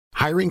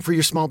Hiring for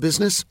your small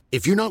business?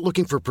 If you're not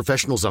looking for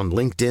professionals on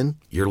LinkedIn,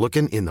 you're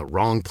looking in the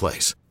wrong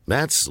place.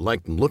 That's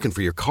like looking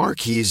for your car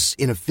keys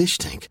in a fish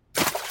tank.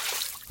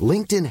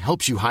 LinkedIn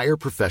helps you hire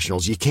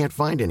professionals you can't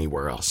find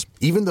anywhere else,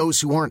 even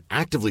those who aren't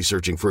actively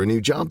searching for a new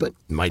job but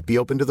might be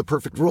open to the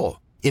perfect role.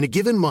 In a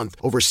given month,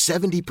 over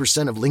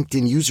 70% of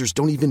LinkedIn users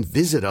don't even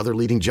visit other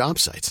leading job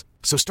sites.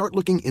 So start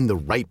looking in the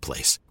right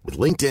place. With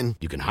LinkedIn,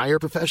 you can hire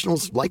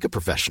professionals like a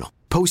professional.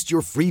 Post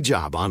your free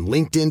job on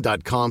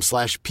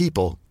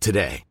linkedin.com/people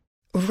today.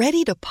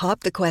 Ready to pop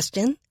the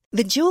question?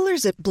 The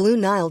jewelers at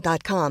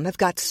BlueNile.com have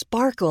got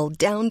sparkle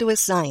down to a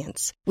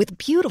science with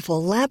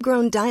beautiful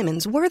lab-grown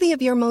diamonds worthy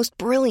of your most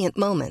brilliant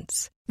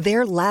moments.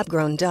 Their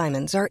lab-grown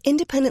diamonds are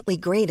independently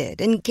graded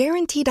and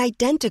guaranteed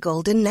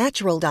identical to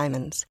natural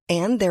diamonds,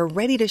 and they're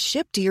ready to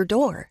ship to your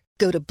door.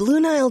 Go to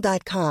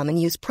BlueNile.com and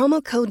use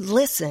promo code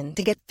LISTEN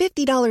to get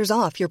 $50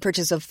 off your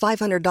purchase of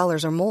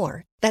 $500 or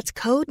more. That's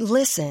code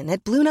LISTEN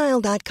at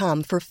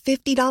BlueNile.com for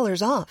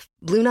 $50 off.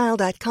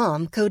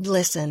 BlueNile.com, code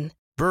LISTEN.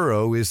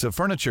 Burrow is a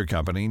furniture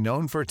company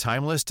known for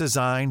timeless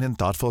design and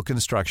thoughtful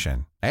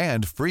construction,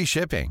 and free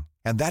shipping,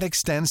 and that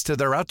extends to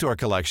their outdoor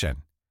collection.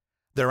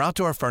 Their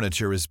outdoor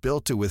furniture is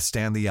built to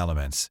withstand the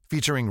elements,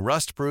 featuring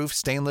rust-proof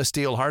stainless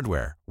steel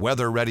hardware,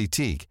 weather-ready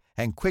teak,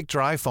 and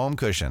quick-dry foam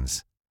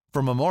cushions.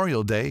 For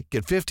Memorial Day,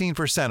 get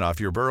 15% off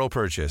your Burrow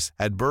purchase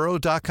at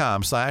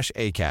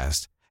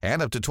burrow.com/ACAST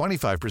and up to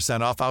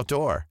 25% off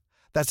outdoor.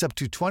 That's up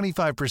to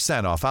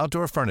 25% off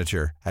outdoor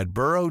furniture at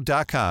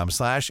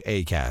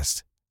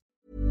burrow.com/ACAST.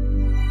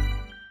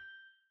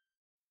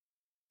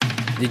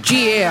 The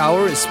GA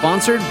Hour is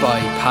sponsored by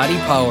Paddy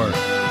Power.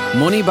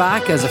 Money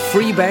back as a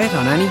free bet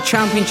on any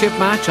championship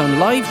match on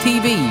live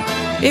TV.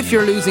 If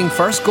you're losing,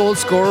 first goal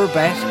scorer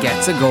bet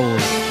gets a goal.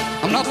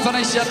 I'm not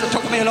finished yet. It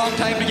took me a long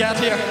time to get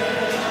here.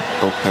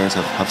 Both players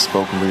have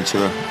spoken with each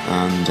other,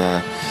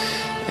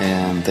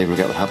 and they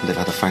regret what happened. They've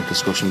had a frank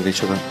discussion with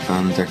each other,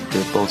 and they're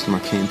both of them are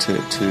keen to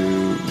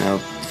now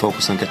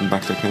focus on getting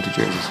back their county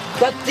jerseys.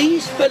 That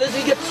these fellas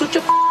will get such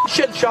a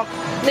shell shock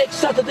next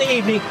Saturday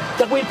evening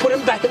that we'll put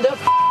them back in their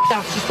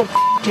asses for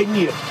 10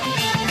 years.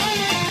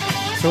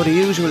 So the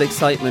usual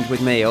excitement with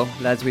Mayo.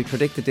 Lads, we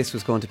predicted this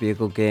was going to be a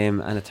good game,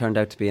 and it turned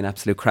out to be an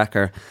absolute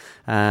cracker.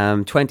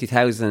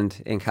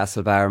 20,000 in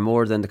Castlebar,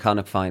 more than the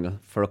Connacht final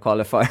for a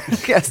qualifier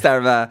against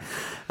Armagh.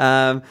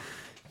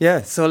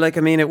 So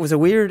it was a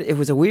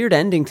weird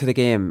ending to the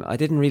game. I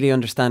didn't really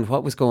understand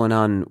what was going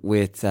on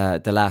with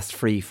the last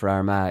free for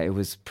Armagh. It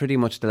was pretty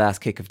much the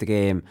last kick of the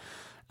game,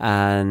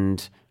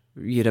 and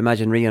you'd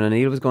imagine Rian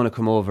O'Neill was going to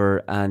come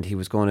over and he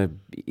was going to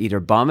either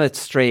bomb it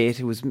straight.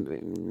 It was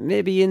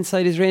maybe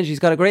inside his range. He's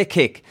got a great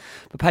kick.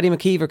 But Paddy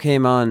McKeever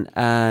came on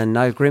and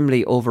Niall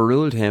Grimley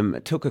overruled him,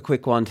 took a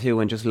quick 1-2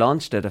 and just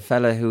launched it. A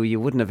fella who you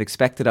wouldn't have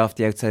expected off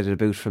the outside of the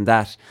boot from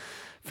that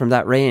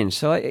range.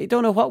 So I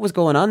don't know what was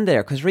going on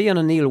there, because Rian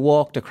O'Neill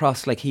walked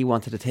across like he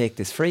wanted to take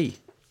this free.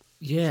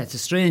 Yeah, it's a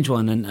strange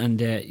one,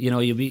 and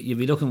you'll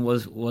be looking,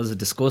 was it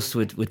discussed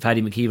with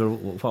Paddy McKeever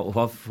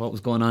what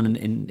was going on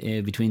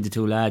in between the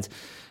two lads.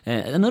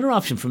 Another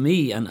option for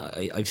me, and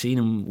I've seen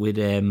him with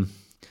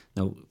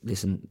now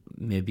listen,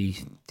 maybe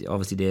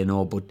obviously they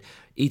know, but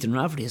Ethan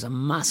Rafferty has a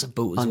massive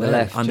boot as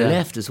well on the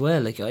left as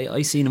well. Like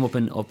I seen him up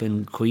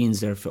in Queens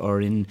there or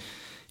in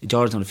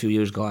Georgetown a few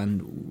years ago,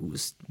 and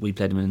we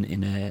played him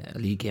in a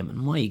league game, and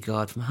my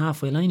God, from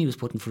halfway line he was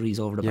putting frees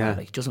over the bar,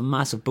 like just a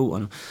massive boot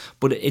on him.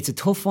 But it's a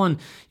tough one,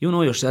 you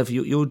know yourself,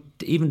 you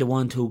even the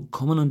one to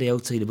coming on the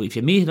outside, but if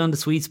you meet it on the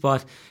sweet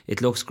spot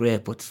it looks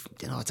great, but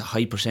it's a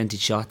high percentage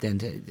shot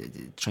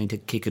then trying to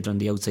kick it on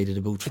the outside of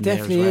the boot from there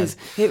as well. It definitely is.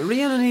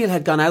 Rian O'Neill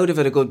had gone out of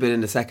it a good bit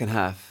in the second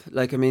half.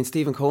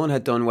 Stephen Cohen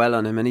had done well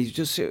on him, and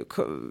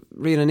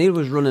Rian O'Neill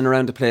was running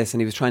around the place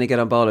and he was trying to get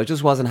on ball. It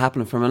just wasn't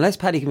happening for him unless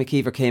Paddy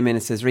McKeever came in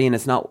and says, Rian,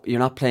 you're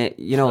not playing,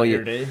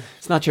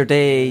 it's not your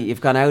day, you've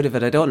gone out of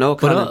it. I don't know,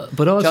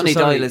 but also, Johnny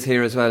Doyle is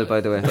here as well,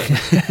 by the way.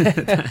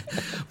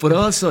 But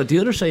also the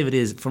other side of it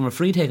is, from a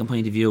free taking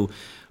point of view,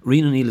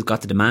 Rian O'Neill has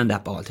got to demand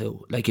that ball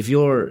too. Like if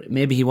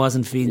maybe he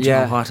wasn't feeling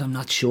hot, I'm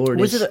not sure.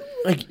 Was it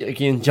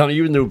again, Johnny,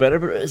 you know better,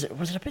 but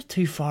was it a bit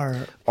too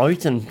far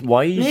out and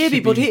wide? Maybe,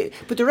 but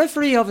the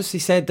referee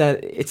obviously said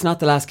that it's not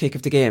the last kick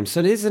of the game,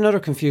 so this is another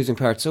confusing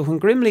part. So when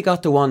Grimley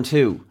got the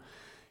 1-2,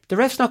 the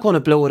ref's not going to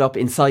blow it up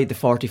inside the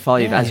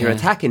 45 as you're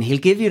attacking. He'll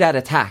give you that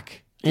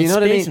attack. You know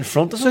what I mean? In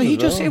front of him,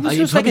 so it was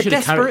just like a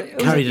desperate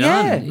carried it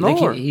on.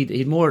 More. Like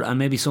he'd more, and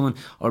maybe someone,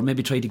 or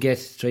maybe try to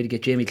get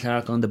Jamie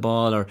Clark on the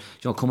ball, or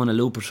come on a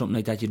loop or something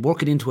like that. You'd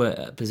work it into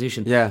a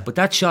position. Yeah. But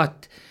that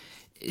shot,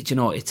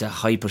 it's a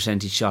high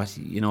percentage shot.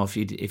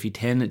 If you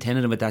 10 of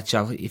them with that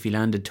shot, if he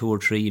landed 2 or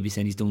 3, you'd be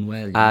saying he's done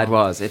well. It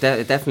was. It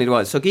definitely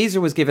was. So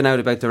Geezer was given out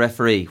about the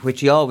referee, which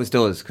he always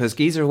does, because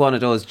Geezer one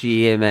of those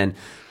GAA men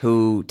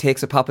who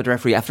takes a pop at the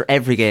referee after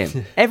every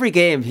game. Every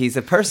game, he's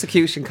a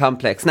persecution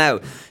complex.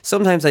 Now,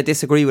 sometimes I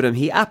disagree with him.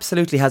 He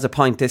absolutely has a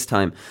point this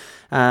time.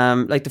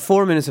 Like the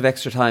 4 minutes of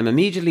extra time,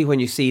 immediately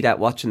when you see that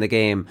watching the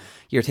game,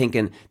 you're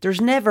thinking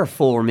there's never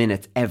 4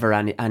 minutes ever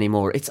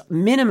anymore. It's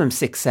minimum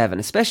 6-7,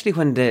 especially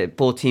when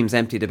both teams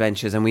empty the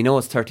benches and we know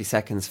it's 30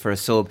 seconds for a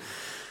sub.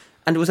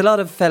 and there was a lot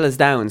of fellas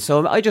down.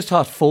 So I just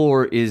thought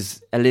 4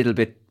 is a little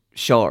bit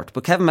short.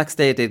 But Kevin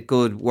McStay did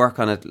good work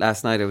on it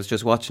last night. I was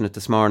just watching it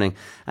this morning,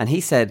 and he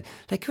said,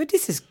 like,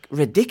 this is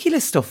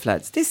ridiculous stuff,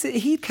 lads.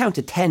 He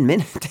counted 10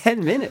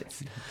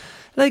 minutes.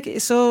 Like,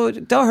 so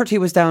Doherty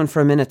was down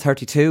for a minute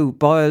 32,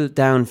 Boyle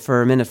down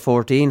for a minute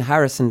 14,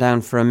 Harrison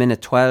down for a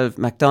minute 12,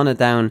 Fionn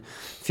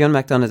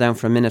McDonough down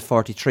for a minute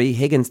 43,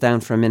 Higgins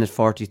down for a minute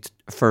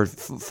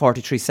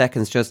 43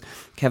 seconds just,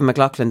 Kevin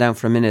McLaughlin down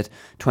for a minute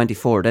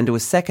 24. Then there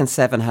was second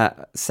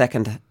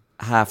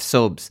half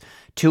subs.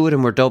 2 of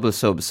them were double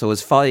subs, so it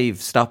was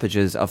 5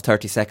 stoppages of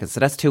 30 seconds.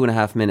 So that's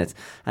 2.5 minutes.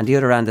 And the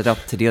other ended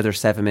up to the other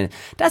 7 minutes.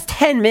 That's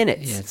 10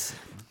 minutes. Yes.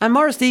 And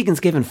Maurice Deegan's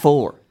given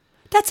 4.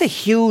 That's a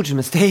huge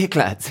mistake,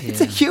 lads. Yeah.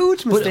 It's a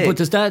huge mistake. But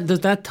does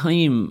that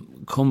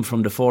time come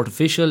from the fourth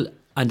official,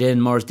 and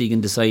then Maurice Deegan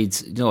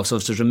decides, so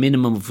if there's a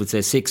minimum of, say,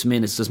 6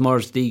 minutes, does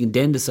Maurice Deegan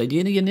then decide?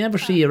 You never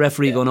see a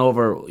referee going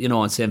over,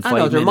 and saying 5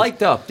 minutes. They're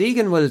mic'd up.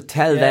 Deegan will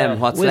tell them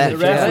what's left.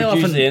 The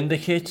referee usually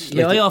indicates.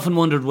 I often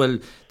wondered,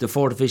 the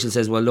fourth official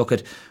says, look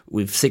at,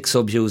 we've 6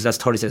 subs used, that's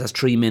 30 seconds, that's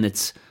 3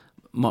 minutes.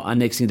 And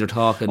next thing they're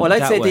talking. Well,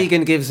 I'd say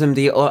Deegan gives him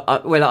the.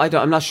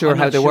 I'm not sure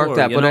how they work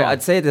that, but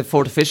I'd say the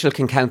fourth official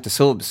can count the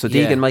subs, so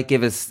Deegan might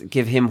give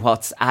him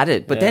what's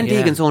added. But then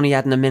Deegan's only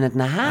adding a minute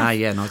and a half.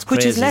 It's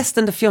which crazy. is less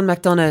than the Fionn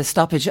McDonough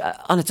stoppage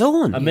on its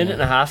own. A minute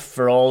and a half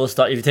for all the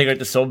stoppage. If you take out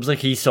the subs, like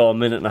he saw a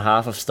minute and a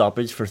half of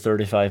stoppage for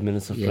 35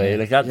 minutes of play.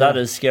 Like that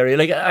is scary.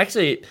 Like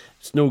actually,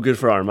 it's no good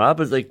for Armagh,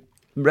 but like,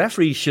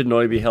 referees should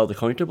now be held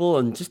accountable,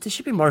 and just they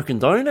should be marking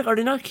down. Like, are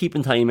they not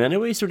keeping time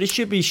anyway? So they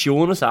should be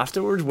showing us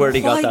afterwards where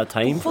they got that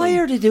time from. Why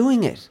are they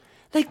doing it?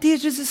 Like,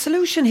 there's a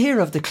solution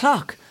here of the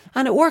clock,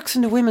 and it works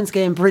in the women's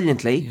game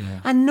brilliantly,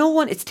 and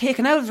it's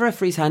taken out of the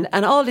referee's hand,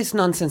 and all this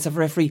nonsense of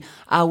referee,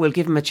 we'll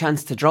give him a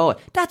chance to draw it.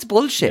 That's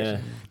bullshit.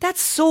 That's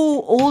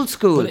so old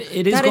school. But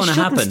it is going to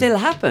happen. Still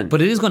happen.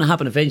 But it is going to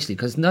happen eventually,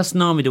 because that's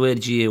normally the way the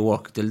GA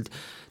work. They'll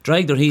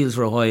drag their heels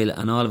for a while,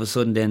 and all of a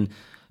sudden then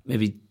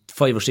maybe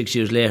 5 or 6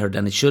 years later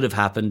than it should have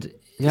happened,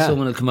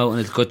 someone will come out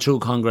and it'll go through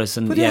Congress,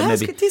 and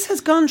this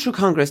has gone through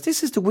Congress.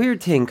 This is the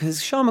weird thing,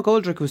 because Sean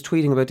McGoldrick was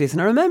tweeting about this,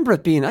 and I remember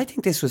it being, I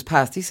think this was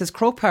passed. He says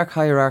Croke Park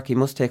hierarchy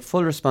must take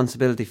full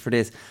responsibility for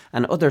this,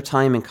 and other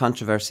timing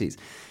controversies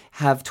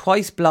have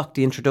twice blocked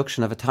the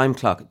introduction of a time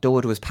clock, though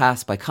it was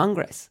passed by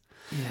Congress.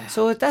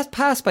 So if that's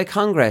passed by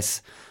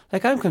Congress,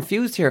 like, I'm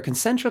confused here. Can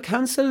Central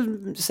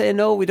Council say,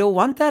 no, we don't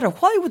want that? Or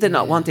why would they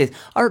not want it?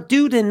 Or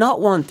do they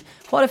not want...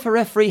 What if a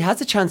referee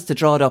has a chance to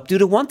draw it up? Do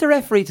they want the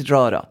referee to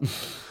draw it up?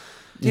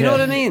 Do you know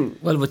what I mean?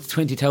 Well, with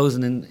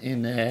 20,000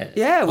 in they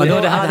have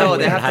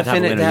to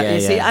finish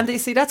that. You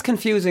see, that's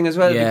confusing as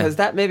well, because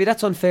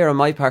that's unfair on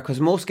my part, because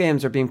most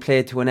games are being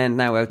played to an end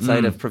now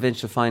outside of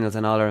provincial finals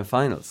and All-Ireland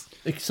finals.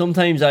 Like,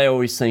 sometimes I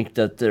always think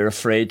that they're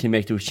afraid to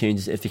make those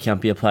changes if they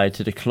can't be applied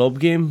to the club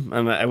game,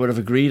 and I would have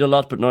agreed a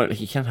lot, but now, like,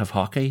 you can't have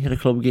hockey at a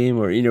club game,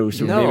 or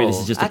maybe this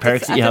is just the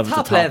perks that you have at the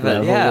top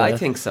level. Yeah, I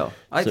think so.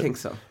 I think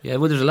so. Yeah,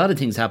 well, there's a lot of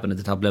things happen at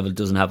the top level that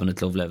doesn't happen at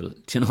club level.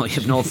 You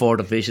have no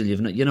fourth official, so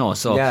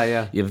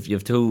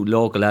you've 2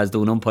 local lads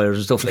doing umpires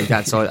and stuff like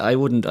that. So I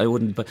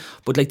wouldn't.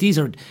 But like, these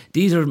are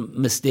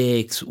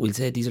mistakes. We'll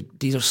say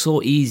these are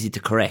so easy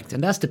to correct,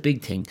 and that's the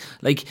big thing.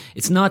 Like,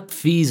 it's not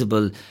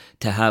feasible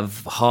to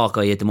have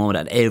Hawkeye at the moment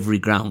at every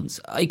grounds.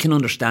 I can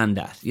understand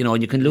that,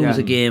 and you can lose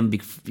a game,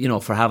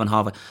 for having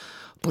Hawkeye.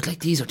 But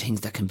like, these are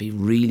things that can be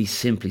really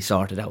simply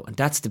sorted out, and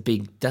that's the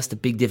big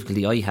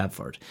difficulty I have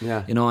for it.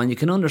 And you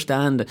can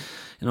understand,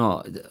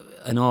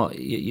 I know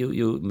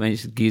you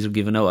mentioned Geezer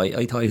giving out.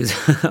 I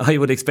thought I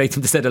would expect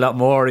him to say a lot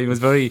more. He was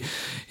very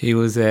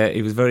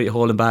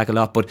holding back a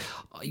lot. But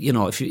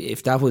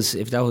if that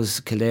was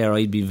Kildare,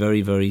 I'd be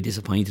very, very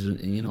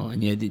disappointed.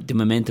 And the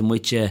momentum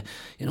which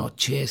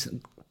Chase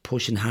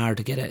pushing hard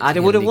to get it. They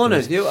would have won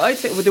it. I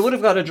think they would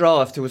have got a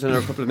draw if there was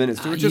another couple of minutes.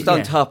 They were just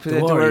on top.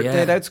 They'd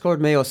outscored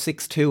Mayo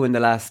 6-2 in the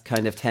last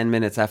kind of 10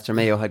 minutes after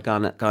Mayo had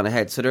gone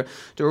ahead. So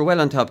they were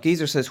well on top.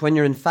 Geezer says, when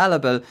you're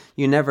infallible,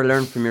 you never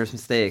learn from your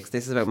mistakes.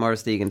 This is about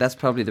Maurice Deegan. That's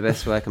probably the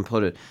best way I can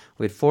put it.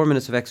 We had 4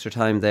 minutes of extra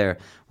time there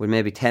with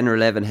maybe 10 or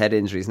 11 head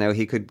injuries. Now,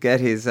 he could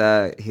get his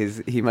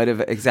he might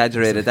have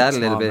exaggerated that a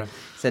little bit. He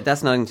said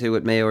that's nothing to do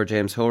with Mayo or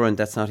James Horan.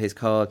 That's not his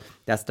call.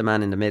 That's the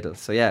man in the middle.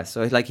 So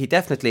like, he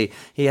definitely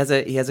he has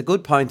a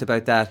good point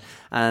about that.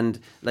 And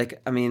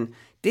like, I mean,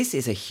 this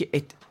is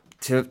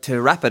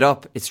to wrap it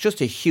up, it's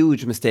just a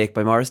huge mistake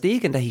by Maurice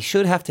Deegan that he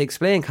should have to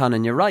explain.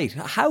 Conan, you're right.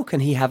 How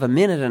can he have a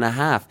minute and a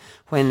half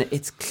when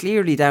it's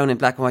clearly down in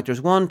black and white? There's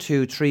 1,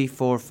 2, 3,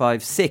 4,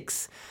 5,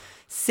 6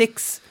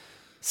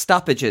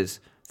 stoppages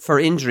for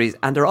injuries,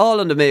 and they're all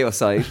on the Mayo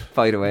side,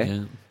 by the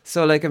way.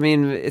 So, like, I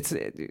mean,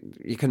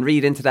 you can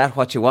read into that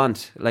what you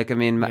want. Like, I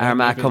mean,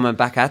 Armagh coming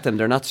back at them,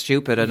 they're not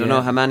stupid. I don't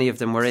know how many of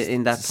them were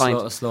in that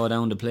point. Slow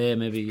down the play,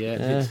 maybe.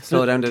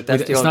 Slow down.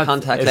 That's the old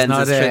contact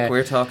lenses trick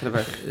we're talking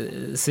about.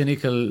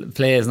 Cynical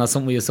play is not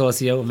something we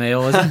associate with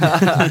Mayo, is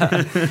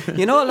it?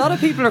 A lot of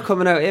people are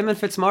coming out. Eamon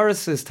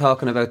Fitzmaurice is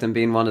talking about them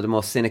being one of the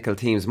most cynical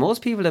teams.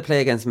 Most people that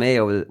play against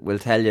Mayo will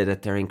tell you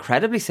that they're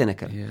incredibly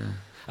cynical. Yeah.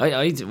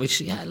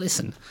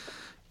 Listen.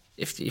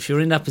 if you're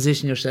in that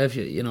position yourself,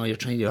 you know, you're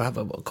trying to have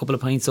a couple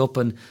of pints up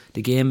and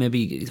the game,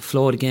 maybe the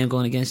flow of the game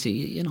going against you,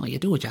 you know, you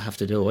do what you have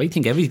to do. I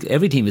think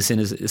every team is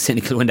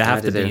cynical when they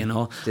have to be, you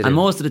know. And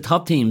most of the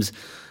top teams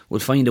will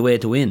find a way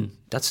to win.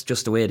 That's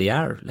just the way they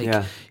are.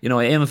 Like, you know,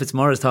 Eamon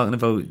Fitzmaurice talking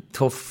about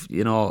tough,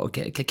 you know,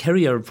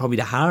 Kerry are probably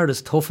the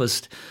hardest,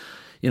 toughest,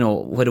 you know,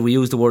 whether we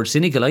use the word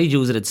cynical, I'd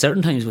use it at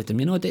certain times with them,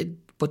 you know,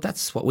 but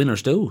that's what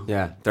winners do.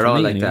 Yeah, they're all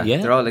like that.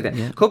 They're all like that.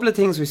 A couple of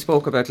things we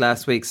spoke about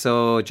last week.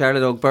 So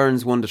Jarlath Óg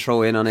Burns won the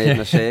throw in on Aidan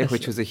O'Shea,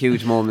 which was a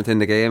huge moment in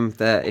the game.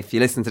 If you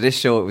listen to this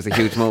show, it was a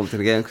huge moment in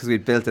the game because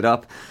we'd built it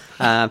up.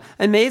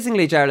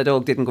 Amazingly, Jarlath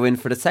Óg didn't go in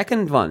for the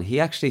second one. He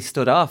actually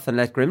stood off and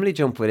let Grimley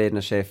jump with Aidan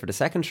O'Shea for the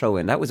second throw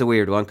in. That was a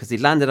weird one because he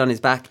landed on his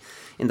back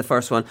in the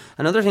first one.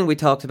 Another thing we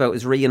talked about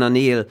is Rian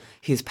O'Neill.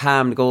 His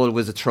palmed goal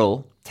was a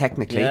throw.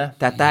 Technically,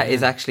 that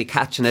is actually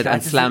catching it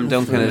and slam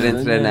dunking it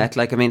into the net.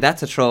 Like, I mean,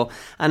 that's a throw.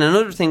 And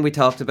another thing we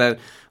talked about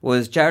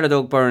was Jarlath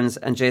Óg Burns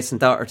and Jason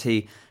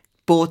Doherty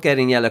both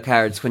getting yellow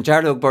cards when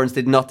Jarlath Óg Burns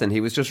did nothing. He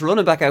was just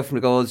running back out from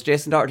the goals.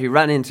 Jason Doherty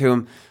ran into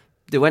him.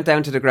 They went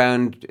down to the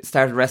ground,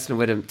 started wrestling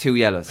with him, 2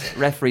 yellows.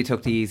 Referee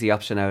took the easy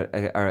option out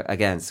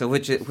again. So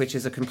which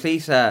is a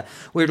complete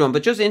weird one.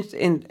 But just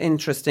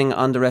interesting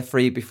on the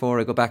referee before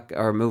I go back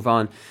or move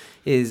on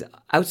is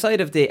outside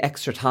of the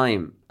extra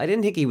time, I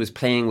didn't think he was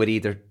playing with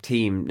either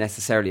team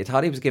necessarily. I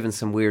thought he was giving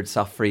some weird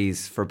soft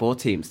frees for both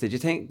teams. Did you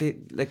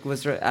think,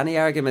 was there any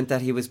argument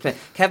that he was playing?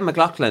 Kevin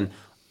McLaughlin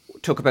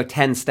took about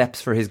 10 steps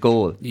for his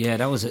goal. Yeah,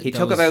 that was it. He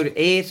took about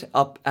 8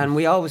 up, and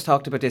we always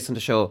talked about this on the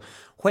show.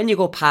 When you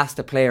go past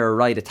a player or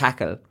ride a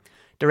tackle,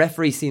 the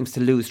referee seems to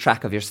lose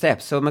track of your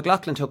steps. So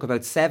McLaughlin took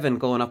about 7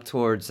 going up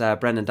towards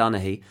Brendan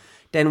Donaghy,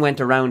 then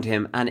went around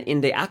him, and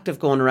in the act of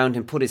going around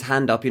him, put his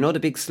hand up. You know the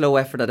big slow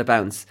effort at a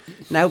bounce.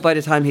 Now by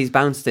the time he's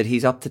bounced it,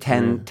 he's up to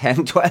 10,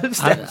 12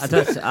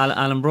 steps.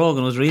 Alan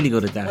Brogan was really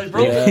good at that.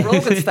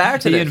 Brogan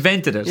started he it.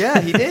 Invented it.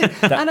 Yeah, he did.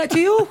 And do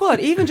you know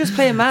what? Even just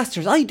playing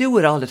Masters, I do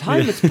it all the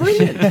time. It's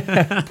brilliant.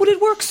 But it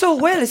works so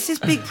well. It's this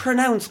big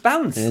pronounced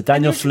bounce.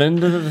 Daniel Flynn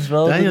did it as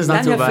well. Daniel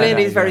Flynn,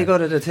 he's very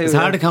good at it too. It's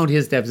hard to count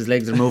his steps. His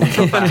legs are moving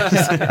so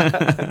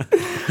fast.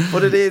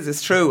 But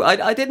it's true.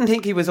 I didn't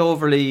think he was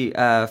overly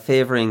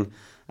favouring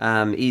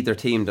either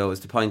team, though, is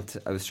the point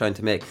I was trying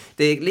to make.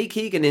 The Lee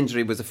Keegan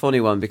injury was a funny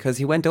one because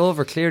he went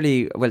over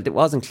clearly, well, it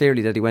wasn't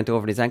clearly that he went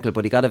over his ankle,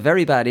 but he got a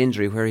very bad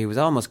injury where he was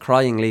almost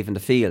crying leaving the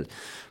field.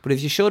 But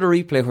if you showed a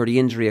replay where the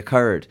injury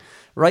occurred,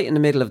 right in the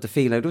middle of the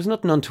field, now there was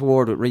nothing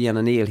untoward with Rian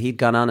O'Neill, he'd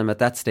gone on him at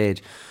that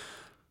stage.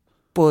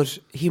 But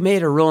he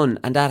made a run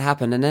and that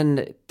happened, and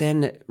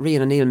then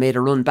Rian O'Neill made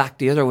a run back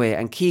the other way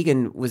and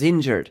Keegan was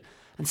injured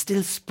and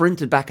still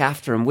sprinted back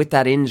after him with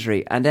that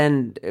injury, and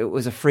then it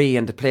was a free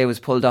and the play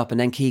was pulled up, and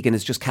then Keegan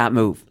just can't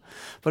move.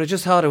 But I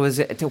just thought it was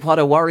what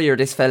a warrior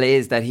this fella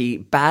is, that he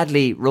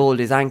badly rolled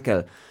his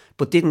ankle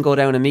but didn't go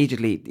down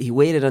immediately. He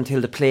waited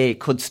until the play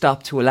could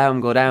stop to allow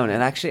him go down,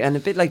 and a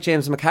bit like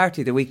James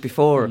McCarthy the week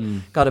before,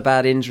 got a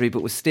bad injury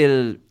but was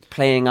still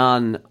playing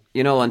on,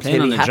 you know,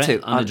 until he had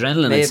to on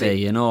adrenaline, maybe. I'd say,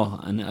 you know.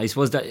 And I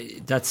suppose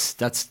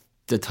that's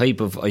the type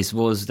of, I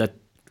suppose, that,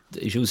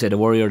 as you said, the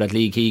warrior that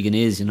Lee Keegan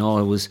is, you know.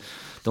 It was,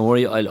 don't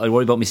worry, I'll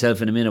worry about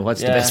myself in a minute.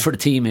 What's the best for the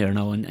team here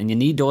now? And you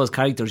need those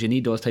characters, you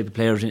need those type of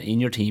players in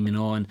your team, you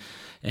know.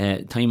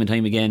 And time and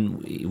time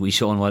again, we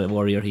shown what a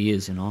warrior he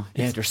is, you know.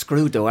 Yeah, they're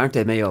screwed though, aren't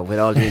they, Mayo, with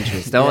all the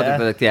injuries? They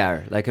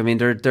are. Like, I mean,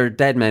 they're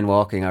dead men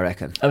walking, I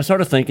reckon. I was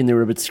sort of thinking they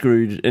were a bit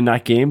screwed in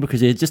that game because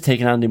they had just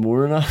taken Andy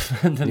Moore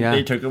off and then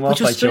they took him off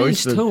by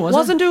choice.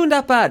 Wasn't doing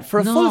that bad. For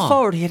a full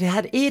forward, he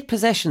had 8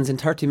 possessions in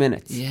 30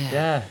 minutes.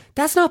 Yeah.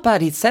 That's not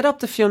bad. He'd set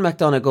up the Fionn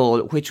McDonagh goal,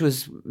 which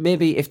was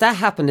maybe, if that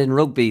happened in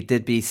rugby,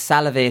 they'd be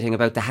salivating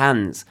about the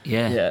hands.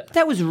 Yeah.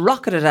 That was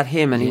rocketed at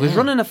him, and he was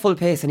running a full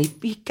pace, and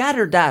he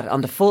gathered that on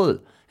the full.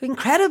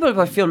 Incredible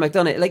by Fionn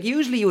McDonagh. Like,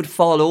 usually you would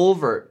fall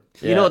over,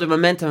 you know, the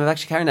momentum of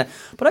actually carrying that.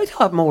 But I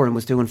thought Moran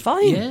was doing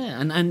fine.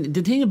 Yeah, and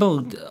the thing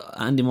about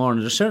Andy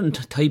Moran, there's certain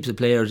types of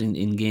players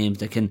in games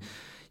that can,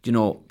 you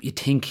know, you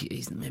think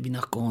he's maybe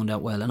not going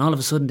that well, and all of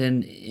a sudden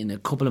then in a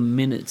couple of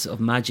minutes of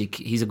magic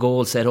he's a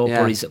goal set up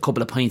or he's a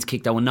couple of pints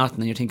kicked out and nothing,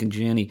 and you're thinking,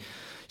 Gianni,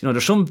 you know,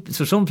 there's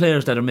some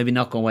players that are maybe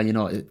not going well, you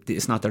know,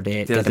 it's not their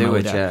day. They'll do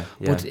it,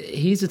 But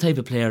he's the type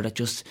of player that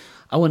just,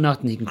 out of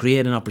nothing, he can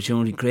create an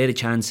opportunity, create a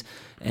chance,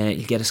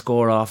 he'll get a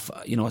score off,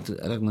 you know, at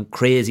a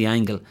crazy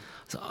angle.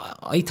 So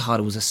I thought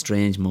it was a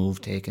strange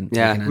move taken.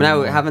 Yeah.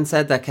 Now, having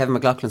said that, Kevin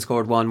McLaughlin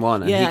scored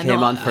 1-1 and he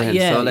came on for him.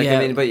 I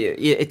mean, but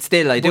it's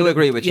still, I do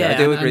agree with you. I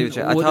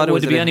thought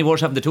would it be any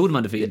worse having the two of them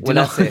on the field? Well,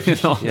 that's it. You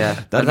know? Yeah.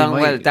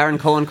 Darren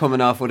Cohen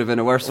coming off would have been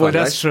a worse one.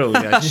 Well, that's true.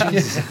 Yeah.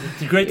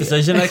 It's a great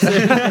decision,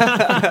 actually.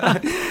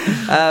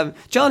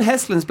 John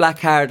Heslin's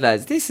black card,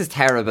 lads. This is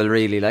terrible,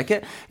 really.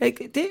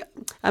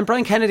 And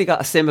Brian Kennedy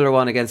got a similar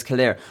one against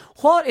Kildare.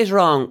 What is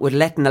wrong with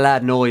letting the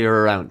lad know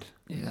you're around?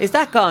 Yeah. Is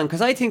that gone?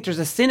 Because I think there's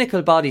a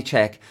cynical body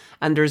check,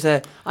 and there's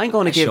I'm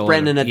going to give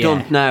Brendan a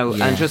dump now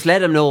and just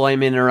let him know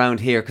I'm in around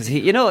here, because he,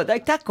 you know,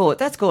 like that's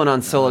going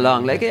on so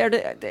long. Like,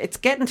 it's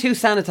getting too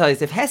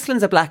sanitised. If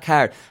Heslin's a black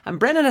card and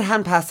Brendan had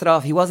hand passed it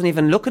off, he wasn't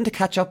even looking to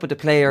catch up with the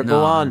player or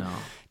go on.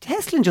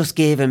 Heslin just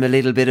gave him a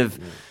little bit of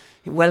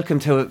welcome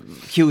to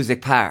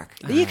Cusick Park.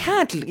 You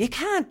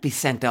can't be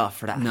sent off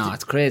for that. No,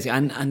 it's crazy,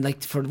 and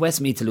like for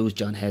Westmeath to lose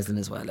John Heslin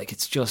as well, like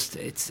it's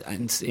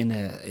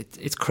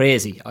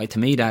crazy. To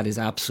me, that is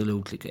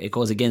absolutely, it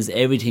goes against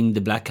everything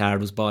the black card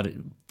was bought.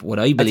 What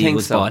I believe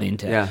was bought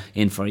into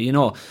in for,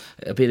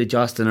 a bit of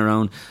jostling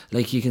around.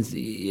 Like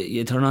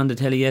you turn on the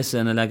telly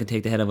yesterday and a lad can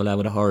take the head of a lad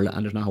with a hurl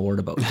and there's not a word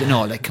about it.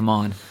 Like come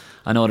on.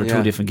 I know they're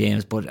two different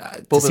games, but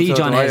to see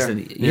John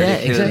Heslin,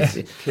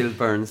 exactly, killed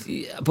Burns.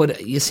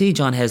 But you see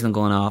John Heslin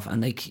going off,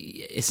 and like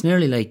it's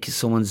nearly like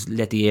someone's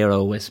let the air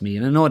out of Westmeath.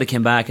 And I know they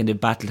came back and they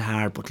battled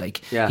hard, but like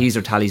he's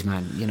their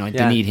talisman.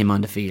 They need him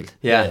on the field.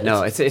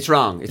 It's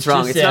wrong. It's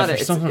wrong.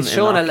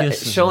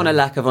 It's showing a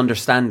lack of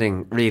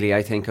understanding, really.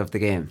 I think of the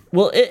game.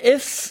 Well,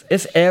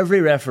 if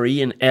every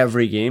referee in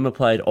every game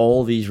applied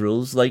all these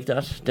rules like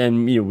that,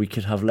 then we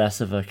could have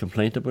less of a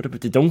complaint about it.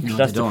 But they don't.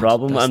 That's the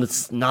problem, and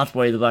it's not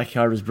why the black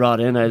card was brought in.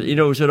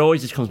 So it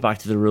always just comes back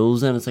to the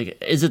rules, and it's like,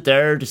 is it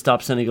there to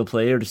stop Senegal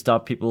play or to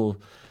stop people,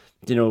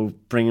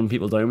 bringing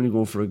people down when you're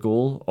going for a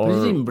goal? Or he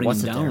didn't even bring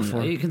him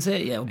down. You can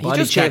say,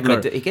 body check.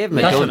 He gave him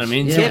a That's dunt. what I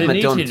mean. He They gave him a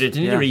need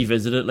to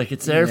revisit it. Like,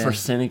 it's there for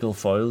Senegal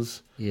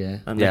fouls. Yeah.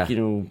 And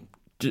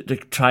to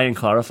try and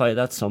clarify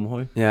that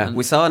somehow. Yeah,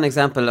 we saw an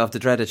example of the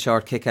dreaded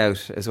short kick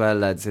out as well,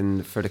 lads,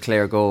 for the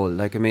Clare goal.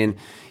 Like, I mean,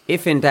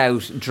 if in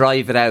doubt,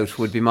 drive it out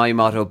would be my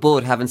motto.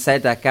 But having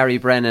said that, Gary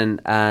Brennan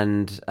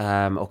and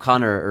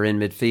O'Connor are in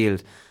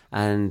midfield,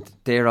 and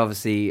they're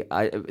obviously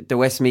the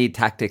Westmeath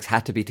tactics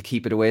had to be to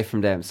keep it away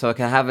from them. So I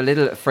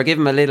can forgive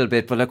them a little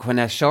bit, but look, when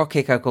a short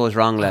kick out goes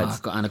wrong,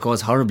 lads, and it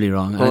goes horribly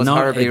wrong.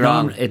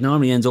 It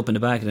normally ends up in the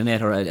back of the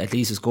net, or at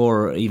least a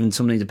score, or even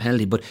sometimes a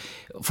penalty. But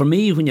for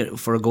me,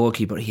 for a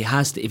goalkeeper, he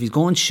has to, if he's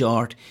going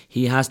short,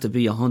 he has to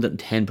be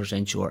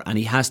 110% sure, and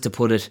he has to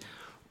put it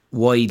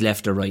wide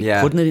left or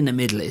right. Putting it in the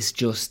middle is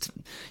just,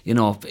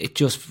 it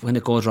just, when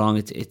it goes wrong,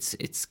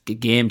 it's a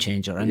game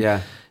changer.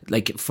 And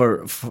like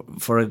for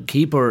a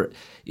keeper,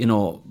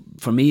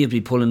 for me, it'd be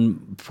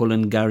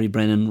pulling Gary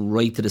Brennan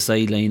right to the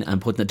sideline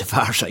and putting it to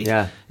far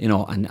side.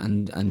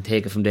 And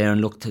take it from there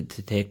and look to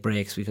take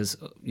breaks, because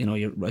as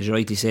you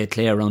rightly say,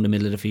 Clare around the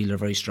middle of the field are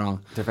very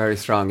strong. They're very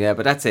strong,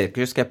 but that's it.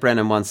 Just get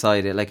Brennan one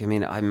side. Like, I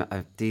mean,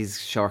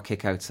 these short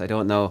kickouts, I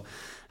don't know.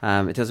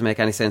 It doesn't make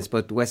any sense.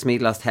 But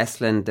Westmeath lost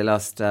Heslin, they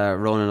lost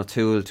Ronan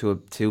O'Toole to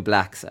two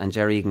blacks, and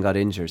Jerry Egan got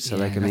injured. So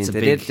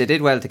they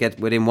did well to get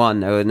within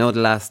one. I know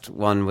the last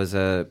one was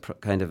a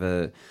kind of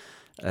a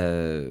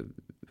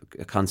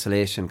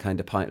consolation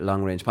kind of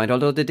long range point,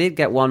 although they did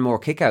get one more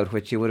kick out,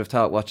 which you would have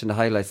thought watching the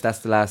highlights that's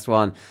the last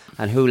one,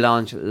 and who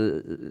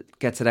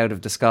gets it out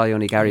of the sky?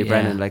 Only Gary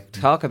Brennan. Like,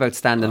 talk about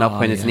standing up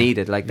when it's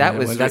needed. Like, that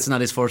was that's not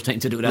his first time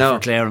to do that for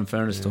Clare, in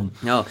fairness to him.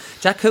 No,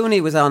 Jack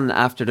Cooney was on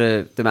after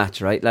the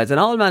match, right, lads, and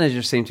all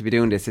managers seem to be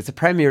doing this. It's a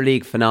Premier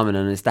League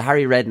phenomenon. It's the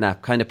Harry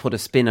Redknapp kind of put a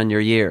spin on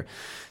your year.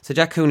 So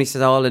Jack Cooney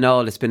says, all in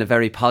all, it's been a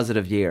very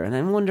positive year, and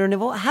I'm wondering,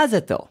 what has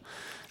it though?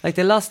 Like,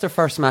 they lost their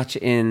first match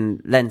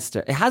in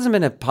Leinster. It hasn't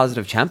been a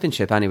positive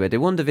championship anyway. They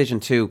won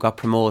Division 2, got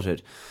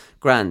promoted.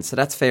 Grand, so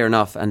that's fair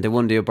enough. And they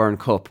won the O'Byrne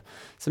Cup.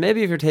 So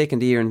maybe if you're taking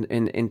the year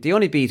in they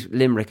only beat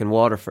Limerick and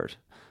Waterford.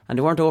 And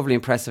they weren't overly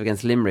impressive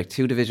against Limerick,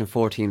 2 Division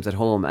 4 teams at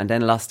home, and then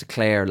lost to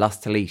Clare,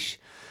 lost to Laois.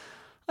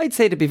 I'd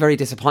say they'd be very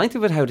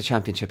disappointed with how the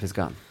championship has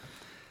gone.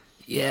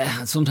 Yeah,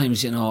 and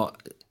sometimes,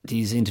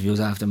 these interviews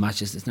after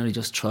matches, it's nearly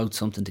just throw out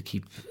something to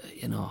keep,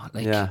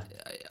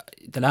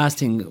 the last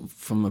thing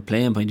from a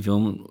playing point of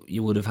view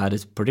you would have had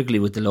is, particularly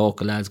with the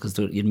local lads, because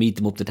you'd meet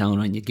them up the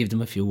town and you'd give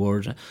them a few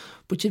words,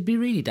 but you'd be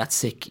really that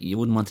sick you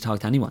wouldn't want to talk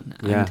to anyone.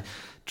 And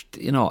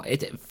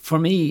for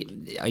me,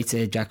 I'd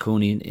say Jack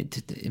Cooney,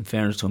 in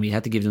fairness to him, he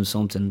had to give them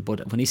something.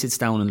 But when he sits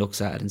down and looks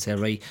at it and says,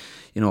 right,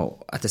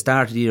 at the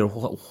start of the year,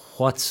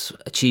 what's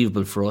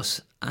achievable for us,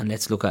 and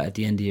let's look at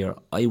the end of the year,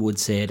 I would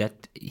say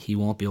that he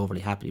won't be overly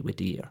happy with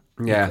the year.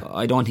 Yeah,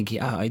 I don't think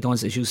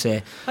as you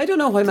say, I don't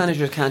know why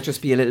managers can't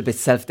just be a little bit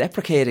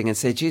self-deprecating and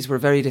say, geez, we're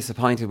very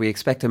disappointed, we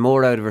expected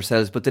more out of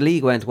ourselves, but the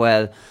league went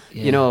well,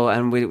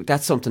 and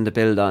that's something to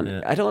build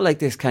on. I don't like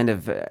this kind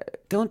of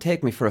don't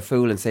take me for a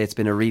fool and say it's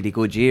been a really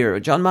good year.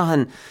 John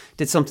Mahan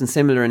did something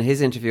similar in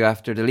his interview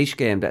after the Laois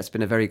game, that's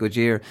been a very good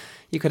year.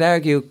 You could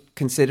argue,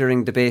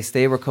 considering the base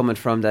they were coming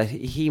from, that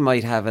he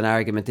might have an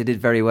argument. They did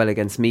very well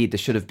against Meath, they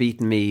should have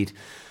beaten Meath.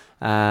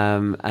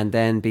 And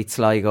then beat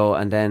Sligo,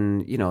 and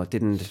then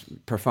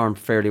didn't perform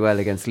fairly well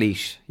against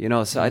Laois.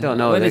 So I don't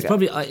know. Well, it's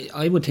probably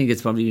I would think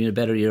it's probably been a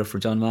better year for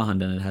John Mahan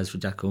than it has for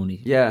Jack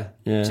Cooney. Yeah.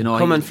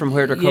 Coming from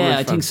where they're coming from. Yeah,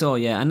 I think so.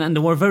 Yeah, and they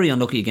were very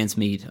unlucky against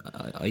Meath.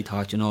 I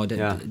thought the Niall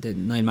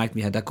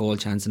McNamee had that goal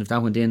chance, and if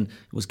that went in, it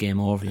was game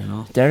over.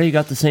 Derry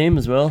got the same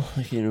as well.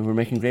 We're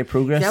making great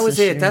progress. That was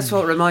it. That's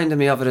what reminded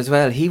me of it as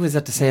well. He was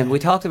at the same. We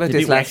talked about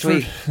this last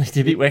week.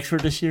 They beat Wexford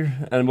this year,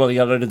 and they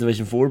got out of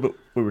Division 4, but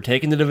we were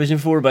taking the Division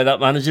 4 by that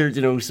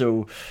manager,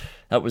 so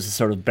that was the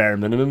sort of bare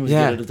minimum was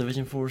get out of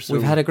Division 4. So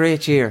we've had a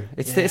great year.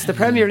 It's the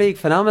Premier League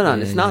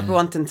phenomenon. It's not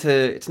wanting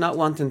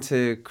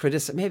to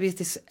criticize. Maybe it's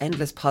this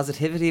endless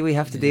positivity we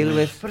have to deal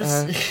with. But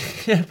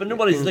but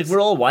nobody's like,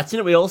 we're all watching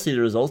it. We all see the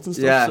results and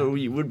stuff. So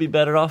you would be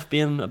better off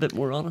being a bit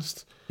more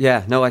honest.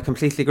 Yeah, no, I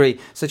completely agree.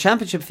 So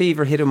Championship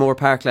fever hit O'Moore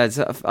Park, lads.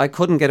 I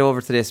couldn't get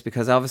over to this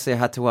because obviously I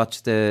had to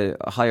watch the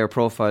higher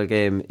profile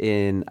game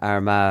in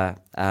Armagh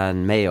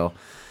and Mayo.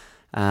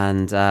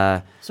 And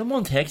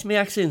someone texted me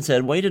actually and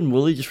said, why didn't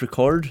Woolley just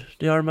record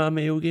the Armagh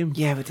Mayo game?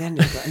 Yeah, but then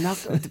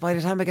by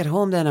the time I get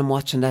home, then I'm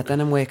watching that.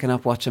 Then I'm waking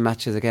up watching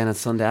matches again on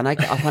Sunday. And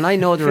when I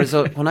know the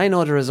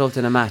result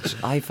in a match,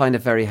 I find it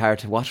very hard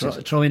to watch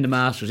it. Throw in the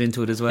Masters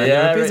into it as well.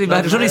 Yeah, busy,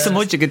 man. There's only so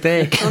much you can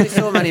take. There's only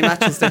so many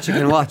matches that you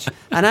can watch.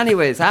 And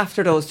anyways,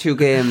 after those 2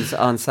 games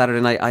on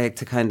Saturday night, I had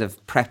to kind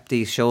of prep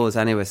these shows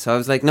anyway. So I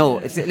was like, no,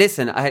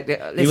 listen.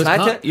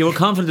 You were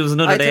confident there was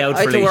another day out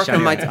for Laois.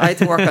 I had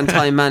to work on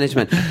time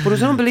management. But it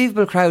was an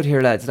unbelievable crowd here,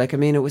 lads. Like, I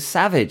mean, it was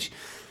savage.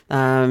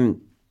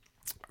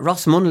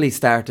 Ross Munnelly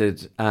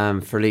started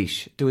for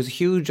Laois. There was a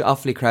huge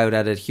Offaly crowd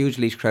at it, huge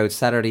Laois crowd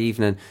Saturday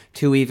evening,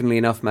 2 evenly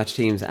enough match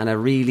teams and a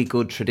really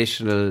good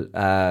traditional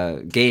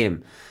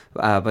game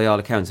by all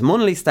accounts.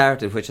 Munnelly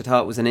started, which I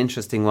thought was an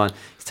interesting one.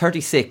 He's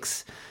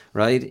 36,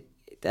 right?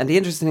 And the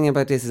interesting thing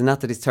about this is not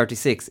that he's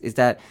 36, is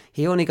that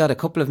he only got a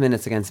couple of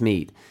minutes against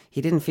Meath.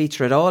 He didn't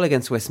feature at all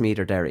against Westmeath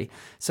or Derry.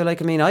 So,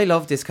 like, I mean, I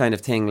love this kind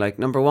of thing. Like,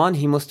 number one,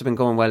 he must have been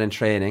going well in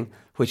training,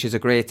 which is a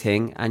great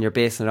thing, and you're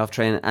basing it off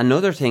training.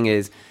 Another thing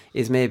is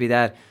maybe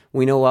that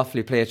we know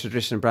Offaly play a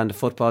traditional brand of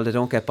football. They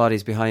don't get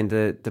bodies behind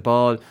the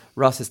ball.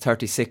 Ross is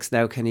 36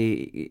 now.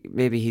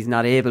 Maybe he's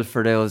not able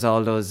for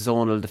all those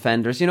zonal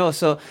defenders, you know.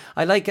 So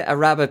I like a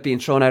rabbit being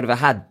thrown out of a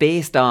hat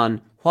based on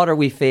what are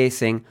we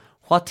facing,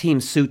 what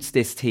team suits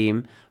this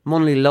team.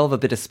 Munnelly love a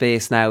bit of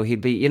space now. He'll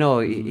be,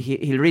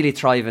 he'll really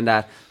thrive in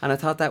that. And I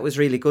thought that was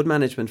really good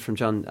management from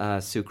John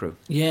Sucru.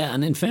 Yeah,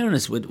 and in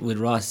fairness with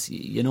Ross,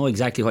 you know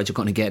exactly what you're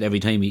going to get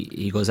every time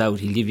he goes out.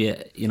 He'll give you,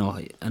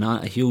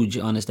 a huge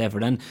honest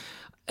effort. And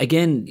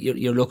again,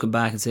 you're looking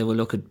back and say, well,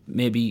 look,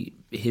 maybe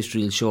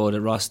history will show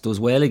that Ross does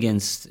well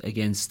against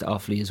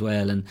Offaly as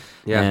well. And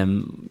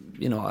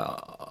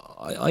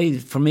I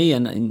for me,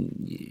 and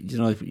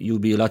you'll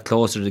be a lot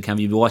closer to the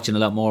camera, you'll be watching a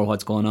lot more of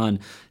what's going on.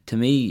 To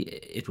me,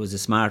 it was a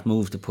smart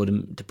move to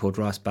put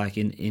Ross back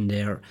in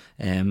there.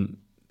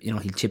 He'll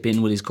chip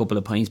in with his couple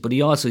of points, but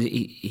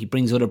he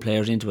brings other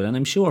players into it, and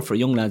I'm sure for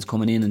young lads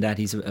coming in and that,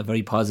 he's a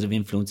very positive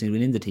influence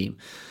within the team.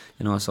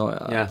 So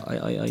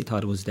I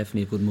thought it was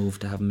definitely a good move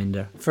to have him in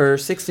there. For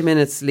 60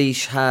 minutes,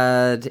 Laois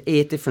had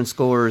 8 different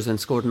scorers and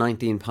scored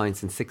 19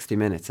 points in 60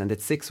 minutes, and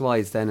it's 6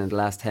 wides then in the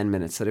last 10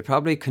 minutes. So they're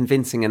probably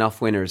convincing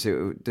enough winners.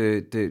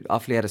 The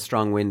Offaly had a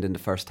strong wind in the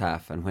first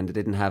half, and when they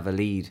didn't have a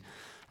lead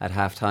at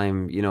half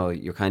time,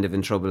 you're kind of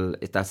in trouble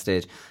at that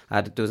stage.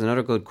 There was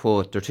another good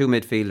quote. Their 2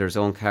 midfielders,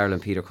 Owen Carroll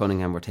and Peter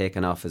Cunningham, were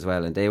taken off as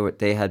well, and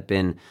they had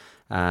been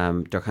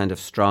their kind of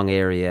strong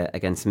area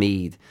against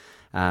Meath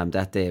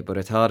that day. But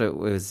I thought it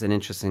was an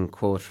interesting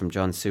quote from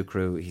John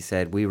Sucru. He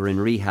said, we were in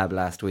rehab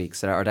last week,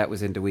 or that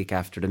was in the week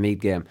after the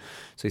Meath game.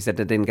 So he said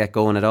they didn't get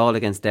going at all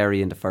against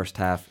Derry in the first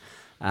half,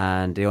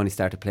 and they only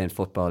started playing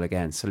football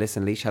again. So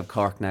listen, Laois have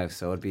Cork now,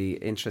 so it'll be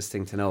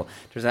interesting to know.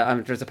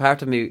 There's a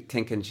part of me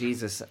thinking,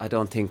 Jesus, I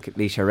don't think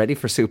Laois are ready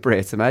for Super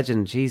 8s.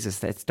 Imagine,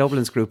 Jesus, it's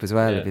Dublin's group as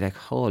well. It'd be like,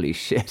 holy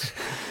shit.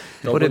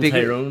 Dublin,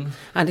 Tyrone.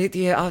 And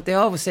they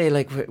always say,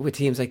 like, with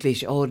teams like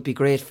Laois, it'd be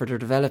great for their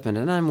development.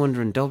 And I'm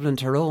wondering, Dublin,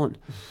 Tyrone,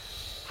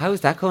 how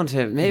is that going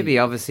to... Maybe,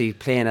 obviously,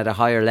 playing at a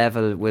higher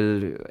level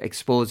will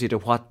expose you to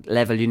what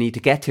level you need to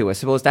get to. I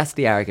suppose that's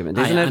the argument,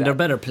 isn't it? And they're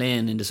better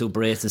playing in the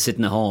Super 8s than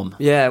sitting at home.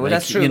 Yeah, well,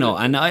 that's true.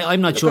 And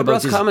I'm not sure about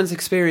Ross Commons'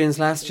 experience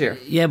last year.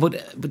 Yeah, but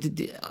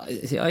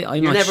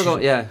I'm not sure.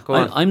 Go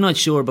on. I'm not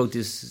sure about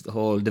this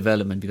whole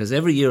development, because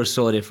every year is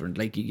so different.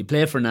 Like, you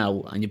play for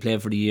now and you play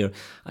for the year.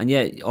 And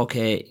yeah,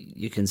 okay,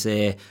 you can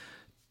say...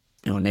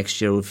 next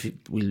year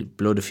we'll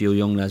blood a few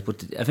young lads,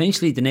 but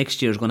eventually the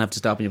next year is going to have to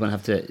stop, and you're going to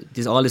have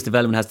to. All this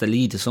development has to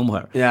lead to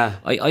somewhere. Yeah,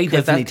 I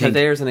definitely think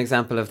there's an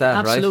example of that.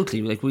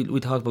 Absolutely, right? Like we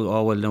talk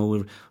about.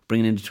 We're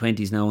bringing in the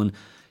 20s now, and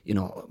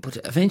but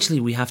eventually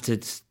we have to.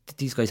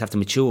 These guys have to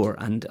mature.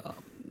 And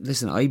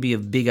listen, I'd be a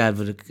big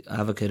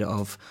advocate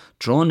of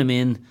drawing them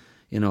in.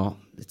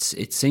 It's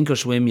sink or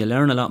swim. You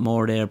learn a lot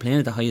more there, playing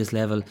at the highest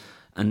level,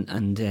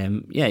 and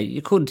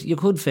you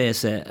could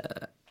face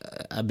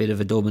a bit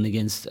of a Dublin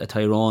against a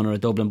Tyrone or a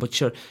Dublin, but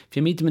sure, if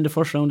you meet them in the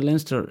first round of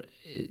Leinster,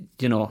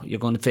 you're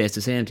going to face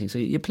the same thing. So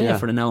you play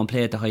for it now and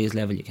play at the highest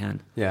level you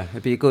can. Yeah,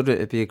 it'd be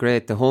a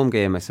great. The home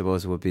game, I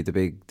suppose, would be the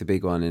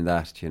big one in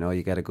that.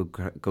 You get a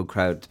good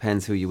crowd.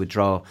 Depends who you would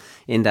draw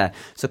in that.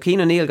 So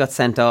Cian O'Neill got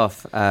sent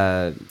off.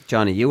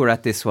 Johnny, you were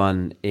at this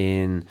one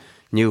in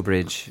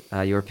Newbridge.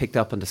 You were picked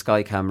up on the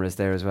Sky cameras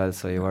there as well,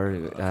 so you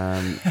were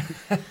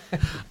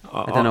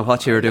I don't know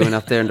what you were doing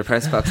up there in the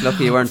press box.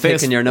 Lucky you weren't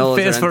picking your nose.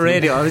 Face for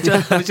radio. I was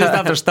just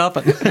after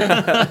stopping.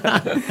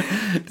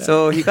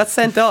 So he got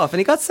sent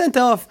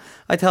off,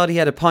 I thought he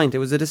had a point. It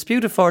was a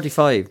dispute of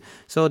 45.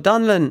 So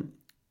Donlan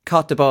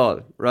caught the ball,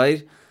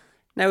 right?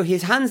 Now,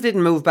 his hands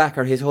didn't move back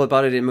or his whole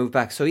body didn't move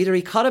back. So either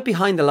he caught it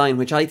behind the line,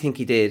 which I think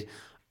he did,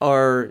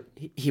 or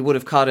he would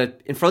have caught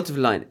it in front of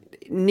the line.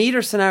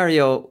 Neither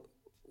scenario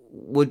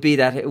would be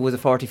that it was a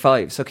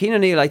 45. So Cian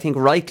O'Neill, I think,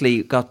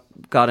 rightly got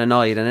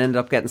annoyed and ended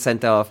up getting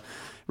sent off.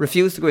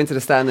 Refused to go into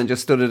the stand and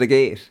just stood at the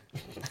gate.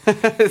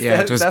 Yeah,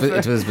 it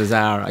was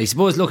bizarre. I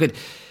suppose, look at,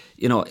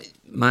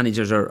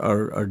 managers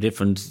are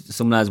different.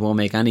 Some managers won't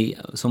make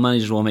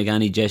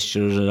any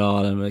gestures at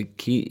all. And like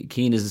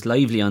Cian is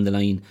lively on the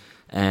line.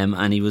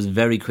 And he was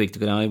very quick to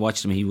go down. I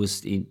watched him.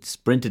 He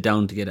sprinted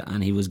down to get it,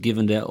 and he was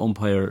given the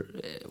umpire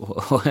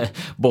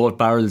both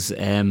barrels.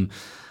 And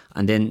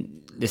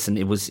then, listen,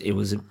 it was.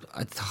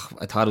 I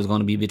thought it was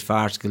going to be a bit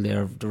farcical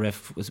there. The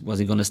ref was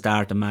he going to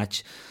start the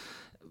match?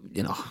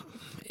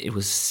 It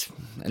was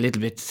a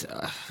little bit.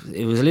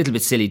 It was a little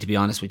bit silly, to be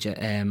honest with you.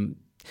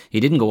 He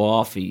didn't go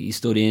off. He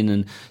stood in,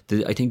 and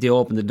I think they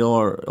opened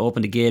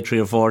the gate 3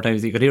 or 4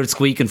 times. You could hear it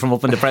squeaking from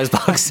up in the press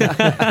box.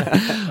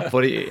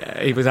 But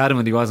he was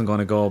adamant he wasn't going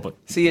to go. But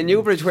see, in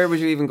Newbridge, where would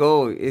you even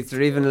go? Is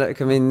there even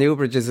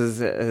Newbridge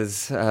is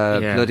as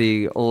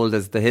bloody old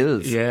as the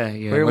hills. Yeah.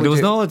 Well, there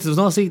was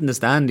no seat in the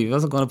stand. He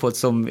wasn't going to put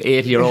some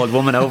 80-year-old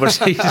woman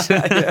overseas.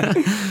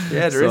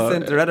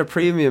 They're at a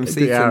premium seats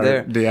in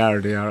there. They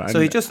are.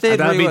 So he just stayed.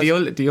 That'd be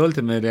the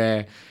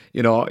ultimate.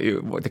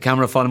 The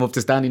camera followed him up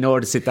the stand,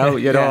 to sit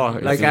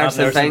out, like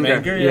Arsene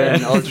Wenger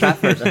in Old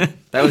Trafford.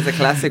 That was a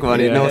classic one.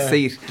 He had no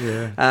seat.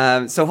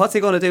 Yeah. So what's he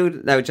going to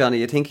do now, Johnny?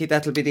 You think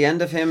that'll be the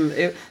end of him?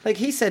 Like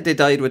he said, they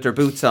died with their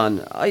boots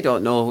on. I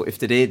don't know if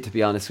they did, to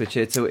be honest with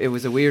you. So it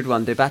was a weird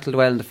one. They battled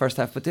well in the first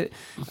half, but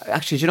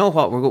actually, do you know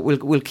what?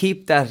 We'll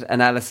keep that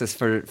analysis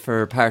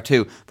for part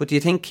 2. But do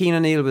you think Cian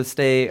O'Neill will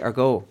stay or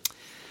go?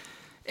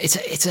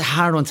 It's a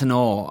hard one to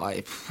know.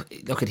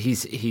 Look at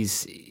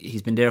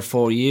he's been there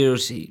 4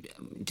 years.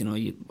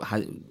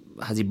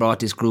 Has he brought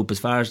this group as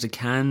far as they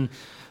can?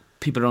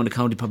 People around the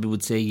county probably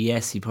would say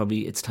yes.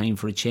 It's time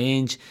for a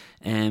change.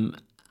 And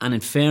in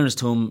fairness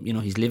to him,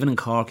 he's living in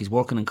Cork. He's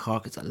working in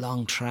Cork. It's a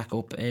long track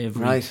up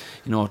every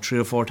 3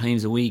 or 4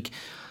 times a week.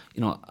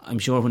 I'm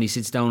sure when he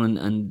sits down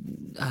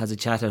and has a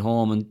chat at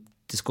home and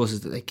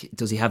discusses, like,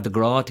 does he have the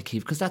graw to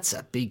keep? Because that's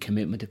a big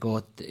commitment to go,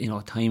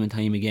 time and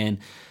time again.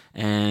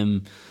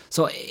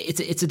 So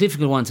it's a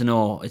difficult one to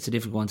know. I think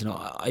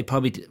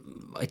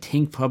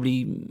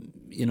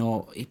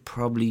he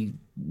probably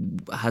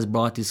has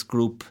brought this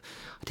group.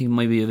 I think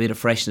maybe a bit of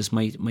freshness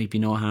might be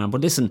no harm.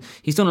 But listen,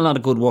 he's done a lot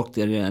of good work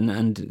there,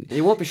 and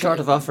he won't be short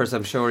of offers,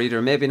 I'm sure,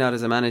 either. Maybe not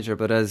as a manager,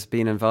 but as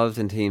being involved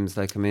in teams.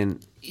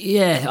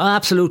 Yeah,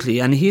 absolutely.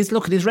 And his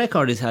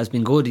record has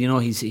been good.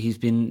 He's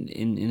been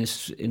in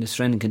a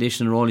strength and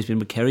conditioning role. He's been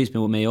with Kerry, he's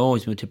been with Mayo,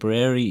 he's been with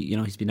Tipperary.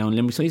 He's been down in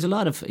Limerick. So he's a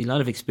lot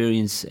of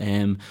experience.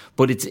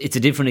 But it's a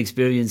different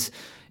experience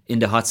in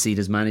the hot seat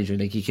as manager.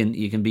 Like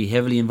you can be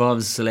heavily involved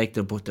as a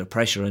selector, but the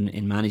pressure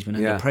in management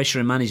and the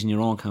pressure in managing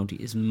your own county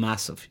is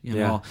massive. You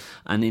know,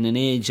 and in an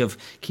age of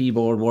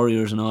keyboard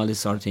warriors and all this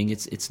sort of thing,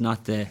 it's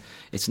not the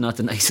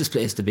nicest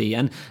place to be.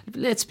 And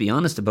let's be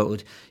honest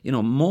about it.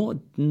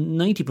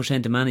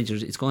 90% of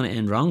managers, it's going to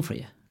end wrong for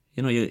you.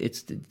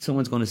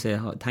 Someone's going to say,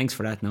 oh, thanks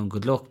for that now,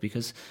 good luck,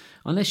 because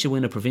unless you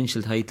win a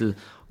provincial title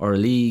or a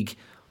league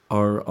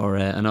or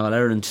an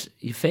All-Ireland,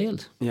 you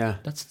failed. Yeah.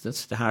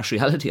 That's the harsh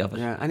reality of it.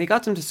 Yeah, and he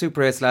got them to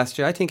Super 8 last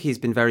year. I think he's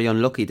been very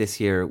unlucky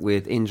this year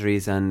with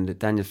injuries and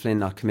Daniel Flynn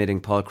not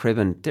committing, Paul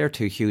Cribben. They're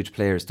 2 huge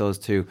players, those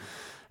 2.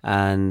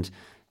 And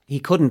he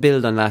couldn't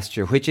build on last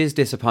year, which is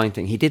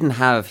disappointing. He didn't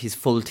have his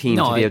full team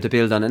to be able to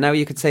build on. And now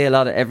you could say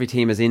every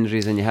team has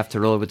injuries and you have to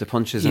roll with the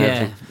punches and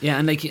everything. Yeah,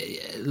 and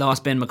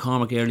lost Ben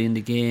McCormick early in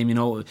the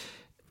game,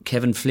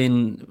 Kevin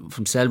Flynn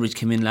from Selbridge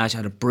came in last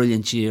year, had a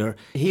brilliant year.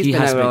 He's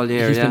been out all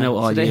year.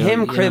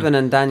 Him, Cribben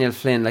and Daniel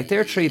Flynn,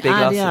 they're 3 big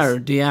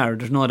losses. They are.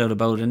 There's no doubt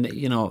about it. And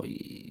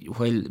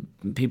while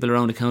people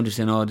around the county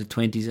saying, the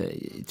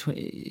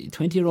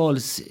 20-year-old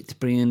is to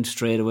bring in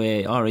straight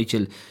away, all right,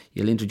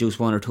 you'll introduce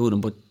 1 or 2 of them,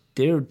 but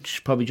they're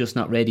probably just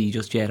not ready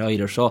just yet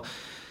either. So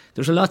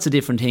there's lots of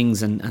different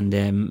things and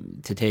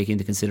to take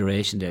into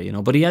consideration there,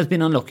 But he has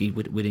been unlucky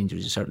with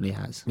injuries, he certainly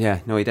has. Yeah,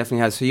 no, he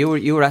definitely has. So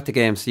you were at the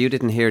game, so you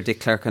didn't hear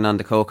Dick Clerkin on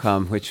the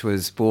co-com, which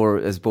was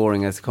as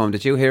boring as come.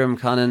 Did you hear him,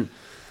 Conan?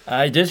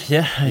 I did,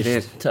 yeah. You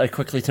did. I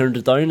quickly turned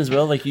it down as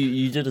well, like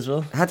you did as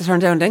well. I had to turn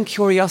it down, then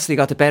curiosity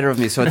got the better of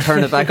me, so I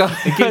turned it back up.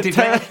 Guilty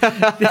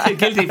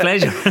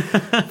pleasure.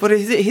 But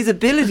his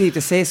ability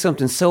to say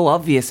something so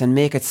obvious and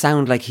make it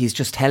sound like he's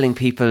just telling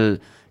people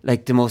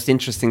like the most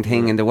interesting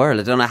thing in the world.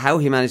 I don't know how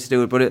he managed to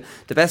do it, but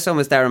the best one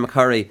was Darren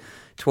McCurry.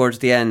 Towards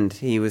the end,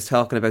 he was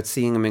talking about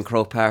seeing him in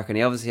Croke Park, and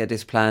he obviously had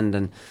this planned,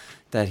 and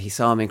that he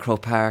saw him in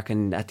Croke Park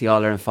and at the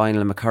All-Ireland final,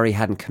 and McCurry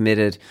hadn't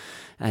committed,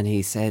 and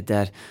he said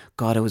that,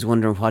 God, I was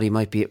wondering what he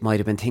might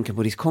have been thinking,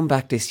 but he's come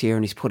back this year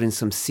and he's put in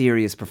some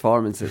serious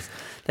performances.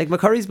 Like,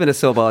 McCurry's been a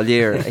sub all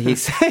year.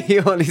 He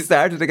only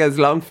started against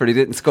Longford, he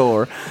didn't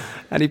score.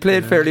 And he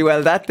played fairly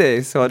well that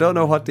day, so I don't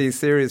know what these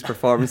serious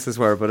performances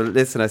were. But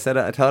listen, I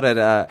thought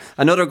I'd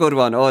another good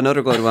one. Oh,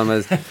 another good one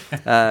was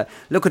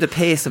look at the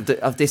pace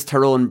of this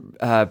Tyrone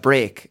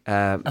break.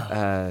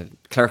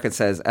 Clerkin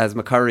says as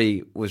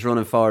McCurry was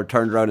running forward,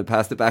 turned around and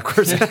passed it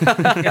backwards.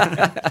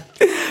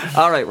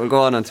 All right, we'll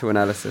go on to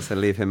analysis and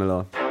leave him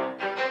alone.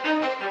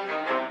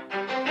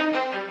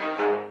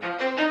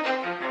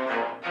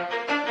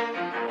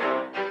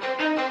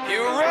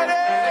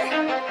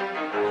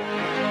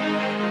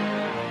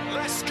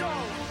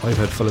 I've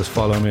had fellas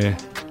follow me,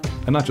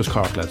 and not just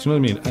Cork lads, you know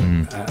what I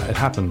mean? It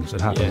happens,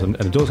 and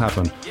it does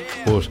happen.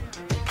 But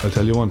I'll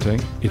tell you one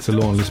thing, it's a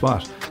lonely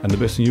spot, and the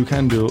best thing you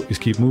can do is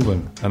keep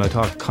moving. And I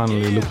thought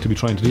Connolly looked to be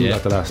trying to do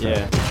that the last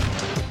time.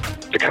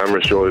 The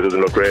camera show it doesn't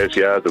look great.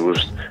 Yeah, there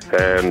was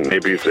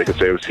maybe they could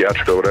say it was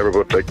theatrical or whatever,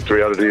 but like the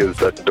reality is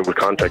that there was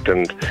contact,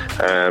 and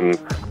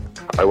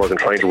I wasn't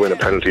trying to win a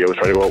penalty. I was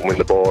trying to go out and win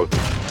the ball.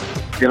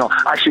 You know,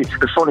 actually,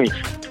 it's funny.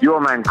 Your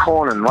man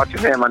Conan, what's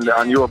his name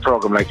on your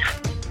programme, like.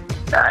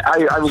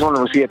 I was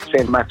wondering, was he at the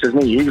same match as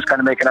me? He was kind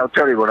of making out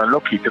very well,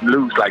 unlucky to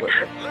lose. Like,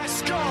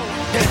 let's go.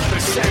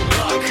 10%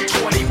 luck,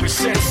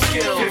 20%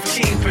 skill,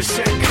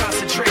 15%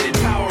 concentrated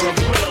power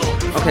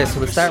of will. Okay, so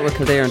we'll start with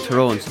Kildare and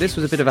Tyrone. So this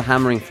was a bit of a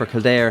hammering for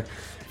Kildare.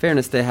 In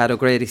fairness, they had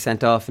O'Grady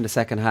sent off in the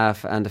second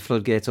half, and the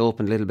floodgates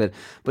opened a little bit.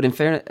 But in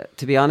fairness,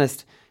 to be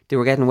honest, they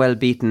were getting well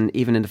beaten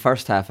even in the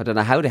first half. I don't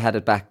know how they had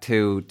it back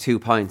to 2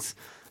 points.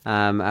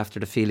 After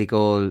the Feely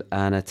goal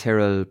and a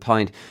Tyrrell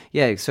point.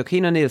 Yeah, so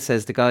Cian O'Neill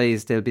says the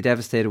guys, they'll be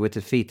devastated with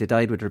defeat. They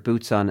died with their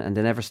boots on and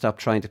they never stopped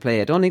trying to play.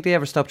 I don't think they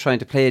ever stopped trying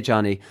to play,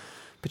 Johnny.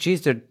 But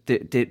geez, they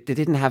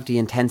didn't have the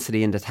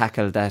intensity in the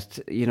tackle that,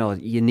 you know,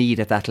 you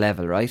need at that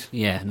level, right?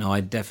 Yeah, no,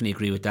 I definitely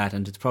agree with that.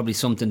 And it's probably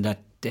something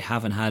that they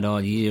haven't had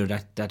all year,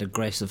 that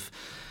aggressive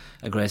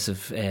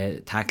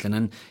tackling.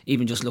 And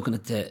even just looking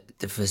at the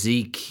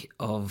physique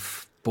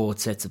of both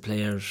sets of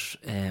players,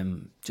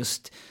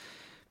 just...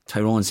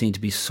 Tyrone seemed to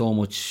be so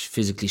much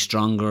physically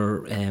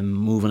stronger,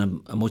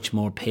 moving a much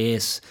more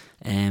pace,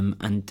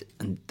 and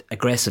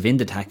aggressive in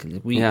the tackle.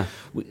 We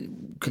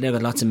could have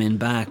got lots of men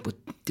back, but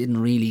didn't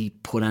really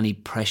put any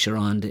pressure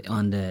on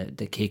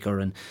the kicker,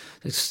 and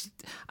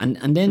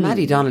then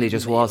Matty Donnelly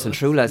just waltzing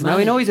through, lads. Now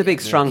I know he's a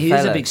big strong fella.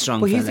 He's a big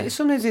strong fella. But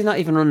sometimes he's not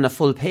even running a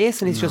full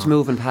pace, and he's just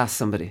moving past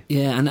somebody.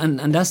 Yeah,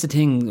 and that's the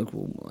thing.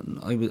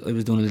 I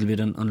was doing a little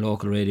bit on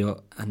local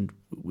radio, and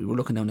we were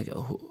looking down. Like,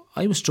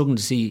 I was struggling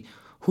to see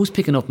who's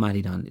picking up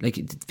Matty Donnelly.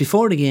 Like,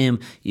 before the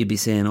game, you'd be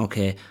saying,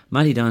 okay,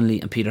 Matty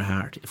Donnelly and Peter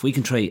Hart, if we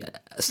can try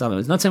stop it.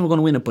 It's not saying we're going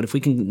to win it, but if we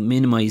can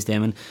minimise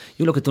them. And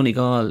you look at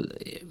Donegal,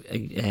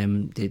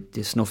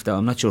 they snuffed out,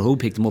 I'm not sure who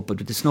picked him up, but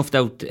they snuffed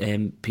out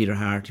Peter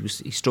Hart.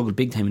 He struggled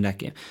big time in that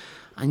game.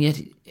 And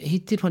yet, he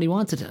did what he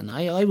wanted. And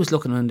I was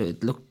looking around,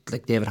 it looked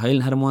like David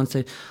Hyland had him one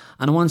side.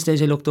 And at one stage,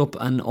 I looked up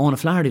and Owen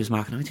Flaherty was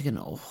marking. I'm thinking,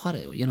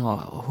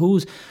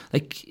 who's,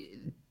 like,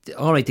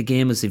 all right, the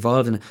game is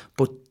evolving,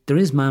 but there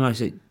is man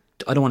actually.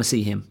 I don't want to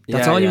see him.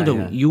 That's all you do.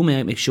 Yeah. You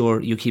may make sure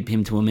you keep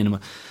him to a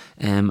minimum.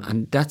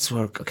 And that's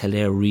where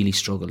Kildare really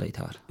struggled, I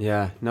thought.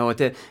 Yeah, no, it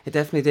did. It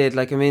definitely did.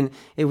 Like, I mean,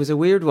 it was a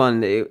weird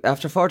one.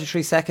 After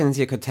 43 seconds,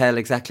 you could tell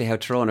exactly how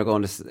Tyrone are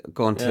going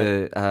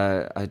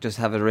to. I just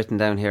have it written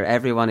down here.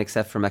 Everyone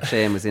except for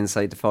McShane was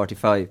inside the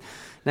 45.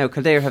 Now,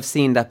 Kildare have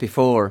seen that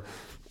before.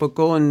 But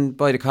going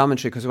by the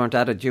commentary, because we weren't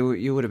at it,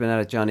 you would have been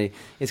at it, Johnny,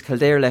 is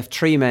Kildare left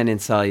 3 men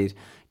inside,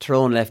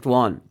 Tyrone left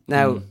 1.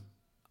 Now,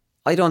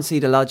 I don't see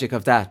the logic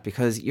of that,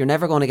 because you're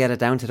never going to get it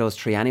down to those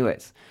 3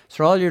 anyways.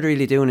 So all you're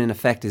really doing in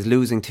effect is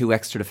losing 2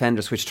 extra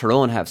defenders, which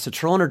Tyrone have. So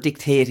Tyrone are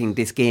dictating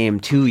this game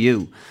to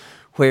you,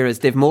 whereas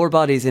they've more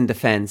bodies in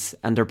defence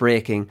and they're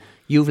breaking.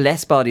 You've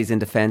less bodies in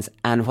defence,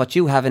 and what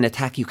you have in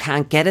attack, you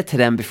can't get it to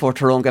them before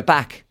Tyrone get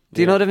back.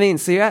 Do you know what I mean?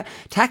 So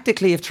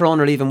tactically, if Tyrone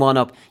are leaving 1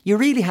 up, you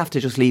really have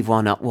to just leave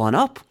 1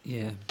 up.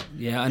 Yeah,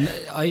 and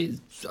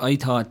I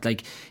thought,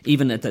 like,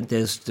 even that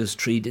there's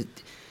 3.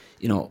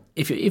 You know,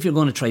 if you're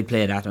going to try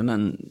play that, and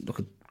then look,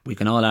 we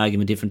can all argue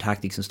with different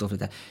tactics and stuff like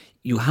that.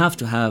 You have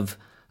to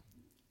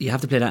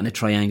play that in a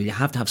triangle. You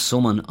have to have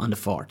someone on the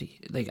 40,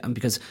 like, and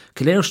because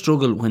Kildare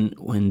struggle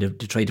when they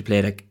try to play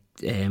that.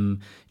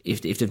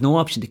 If they've no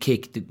option to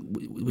kick,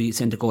 we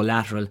tend to go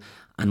lateral,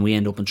 and we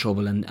end up in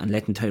trouble and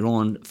letting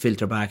Tyrone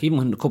filter back. Even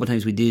when a couple of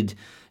times we did,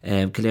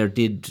 Kildare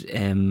did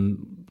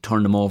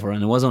turn them over,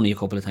 and it was only a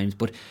couple of times,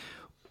 but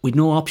we'd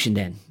no option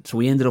then, so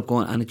we ended up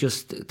going, and it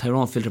just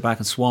Tyrone filtered back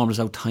and swarmed us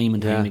out time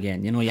and time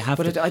again. You know, you have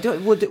but to.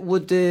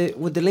 Would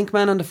the link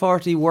man on the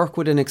 40 work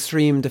with an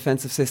extreme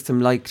defensive system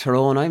like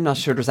Tyrone? I'm not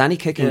sure there's any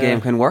kicking game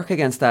can work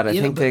against that. I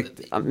think they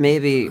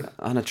maybe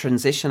on a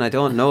transition, I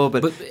don't know,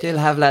 but they'll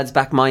have lads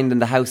back minding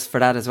the house for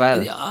that as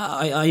well.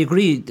 I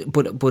agree,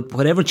 but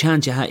whatever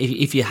chance you have,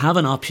 if you have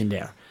an option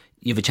there,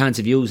 you have a chance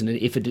of using it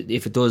if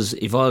it does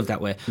evolve that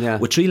way. Yeah.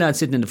 With 3 lads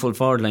sitting in the full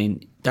forward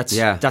line, that's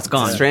gone. It's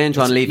a strange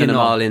one leaving them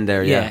all in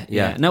there.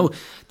 Yeah. Now,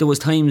 there was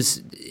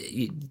times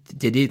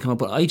they did come up,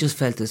 but I just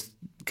felt that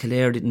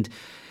Kildare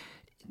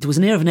there was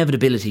an air of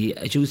inevitability.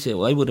 As you say,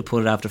 I would have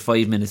put it after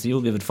 5 minutes.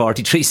 You'll give it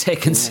 43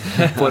 seconds.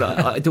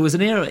 But there was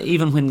an air,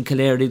 even when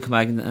Kildare did come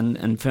back,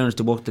 and fairness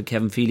to work the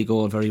Kevin Feely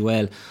goal very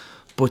well.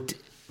 But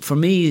for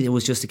me, it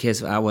was just a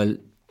case of,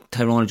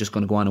 Tyrone are just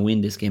going to go on and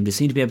win this game. They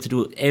seem to be able to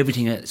do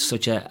everything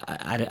at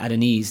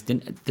an ease. They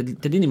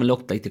didn't even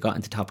look like they got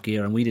into top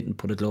gear, and we didn't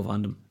put a glove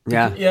on them.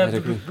 Yeah,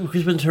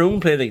 because when Tyrone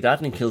played like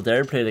that and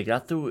Kildare played like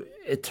that, though,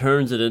 it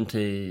turns it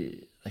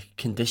into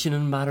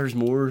conditioning matters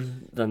more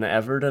than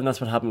ever. And that's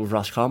what happened with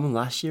Roscommon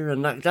last year,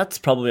 and that's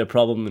probably a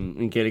problem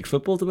in Gaelic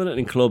football at the minute,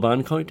 in club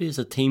and counties,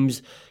 that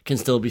teams can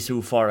still be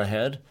so far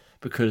ahead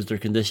because their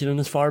conditioning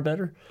is far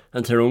better,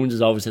 and Tyrone's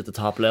is obviously at the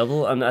top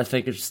level, and I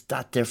think it's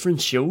that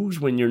difference shows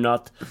when you're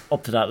not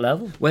up to that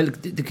level. Well,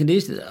 the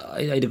condition,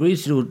 I'd agree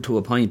to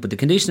a point, but the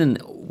conditioning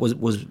was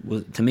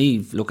to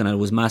me, looking at it,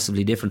 was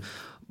massively different.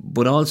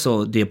 But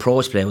also the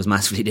approach play was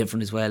massively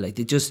different as well. Like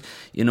they just,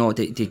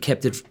 they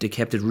kept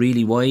it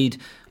really wide.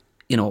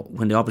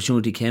 When the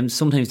opportunity came,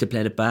 sometimes they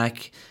played it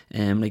back.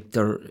 Like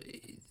their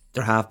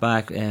half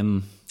back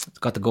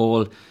got the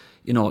goal.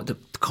 The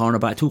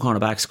cornerback, 2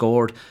 cornerbacks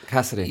scored.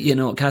 Cassidy.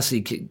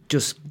 Cassidy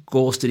just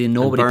ghosted in.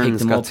 Nobody and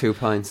picked him got up. 2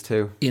 points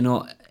too.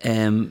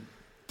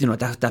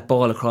 That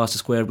ball across the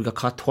square, we got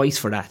caught twice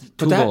for that.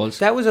 Two goals.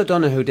 That was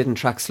O'Donoghue who didn't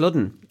track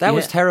Sludden. That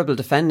was terrible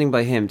defending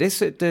by him.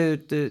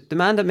 The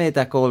man that made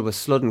that goal was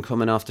Sludden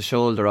coming off the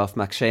shoulder off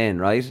McShane,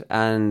 right?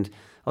 And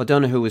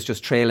O'Donoghue was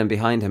just trailing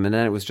behind him, and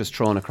then it was just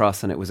thrown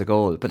across and it was a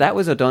goal. But that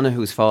was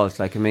O'Donoghue's fault.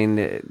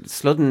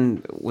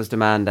 Sludden was the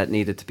man that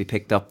needed to be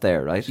picked up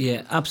there, right?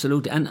 Yeah,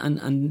 absolutely.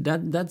 And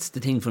that's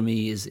the thing for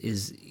me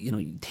is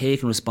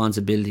taking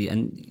responsibility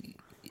and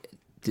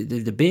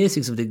the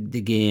basics of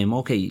the game.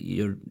 Okay,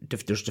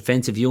 there's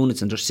defensive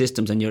units and there's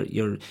systems, and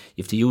you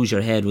have to use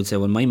your head. Would say,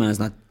 well, my man's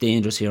not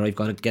dangerous here. I've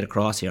got to get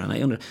across here,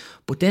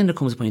 but then there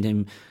comes a point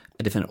in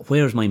a defender.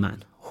 Where's my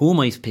man? Who am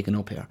I picking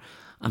up here?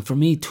 And for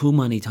me, too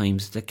many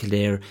times that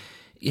Kildare,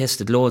 yes,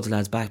 the loads of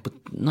lads back, but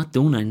not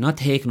doing it, not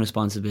taking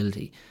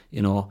responsibility,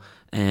 and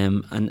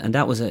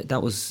that was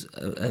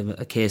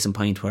a case in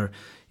point where,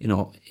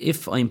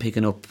 if I'm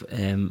picking up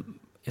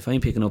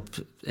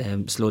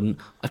Sludden,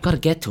 I've got to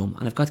get to him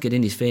and I've got to get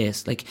in his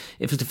face. Like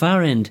if it's the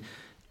far end,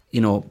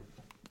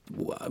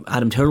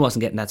 Adam Turrell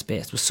wasn't getting that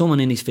space. There was someone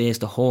in his face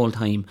the whole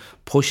time,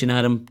 pushing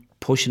at him,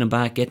 pushing him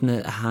back, getting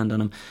a hand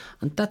on him,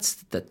 and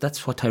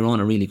that's what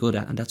Tyrone are really good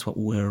at, and that's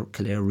where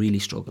Kildare really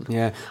struggled.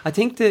 Yeah, I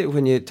think that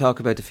when you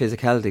talk about the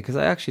physicality, because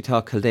I actually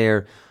thought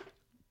Kildare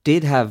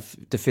did have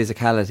the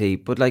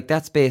physicality, but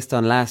that's based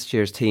on last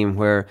year's team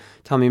where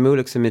Tommy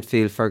Mullick's in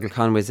midfield, Fergal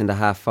Conway's in the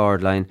half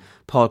forward line,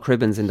 Paul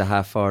Cribbin's in the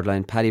half forward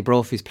line, Paddy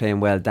Brophy's playing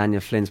well, Daniel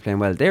Flynn's playing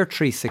well. They're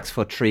 3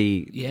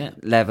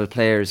 6'3" level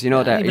players.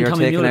 That even you're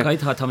Tommy taking Mullick, out. I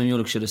thought Tommy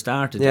Mullick should have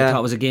started. Yeah. I thought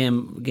it was a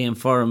game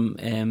for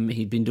him.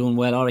 He'd been doing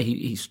well. Alright,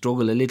 he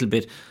struggled a little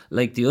bit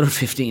like the other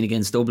 15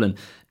 against Dublin,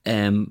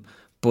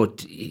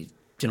 but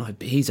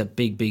he's a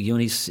big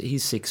unit.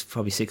 He's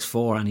probably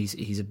 6'4", and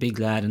he's a big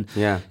lad, and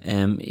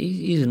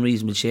he's in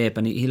reasonable shape,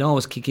 and he'll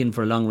always kick in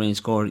for a long range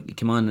score. He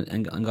came on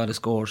and got a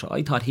score. So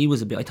I thought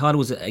I thought it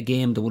was a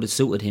game that would have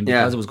suited him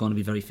because it was going to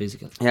be very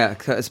physical. Yeah,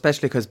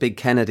 especially because Big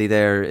Kennedy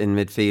there in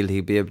midfield,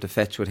 he'd be able to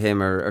fetch with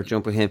him or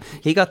jump with him.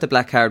 He got the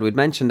black card. We'd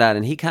mentioned that,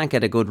 and he can't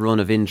get a good run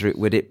of injury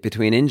with it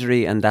between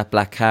injury and that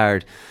black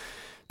card,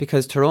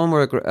 because Tyrone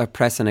were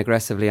pressing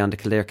aggressively on the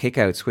Kildare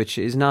kickouts, which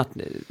is not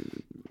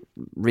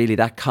really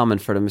that common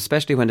for them,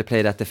 especially when they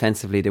play that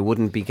defensively. They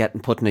wouldn't be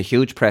putting a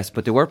huge press,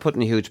 but they were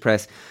putting a huge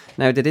press.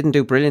 Now, they didn't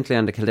do brilliantly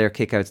on the Kildare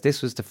kickouts.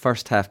 This was the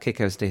first half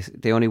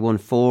kickouts. They only won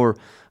 4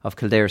 of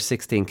Kildare's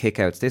 16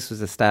 kickouts. This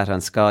was a stat on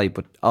Sky,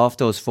 but off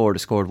those 4 they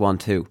scored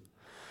 1-2. Do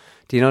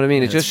you know what I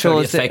mean? It just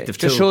shows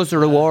the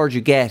reward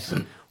you get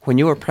when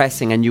you are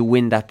pressing and you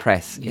win that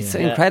press. It's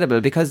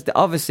incredible, because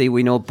obviously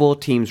we know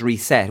both teams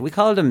reset. We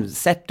call them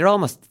set. They're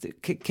almost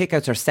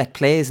kickouts are set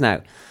plays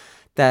now.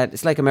 That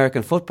it's like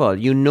American football.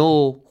 You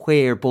know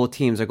where both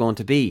teams are going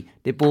to be.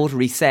 They both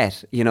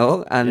reset,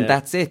 and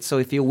that's it. So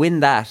if you win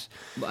that,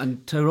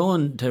 and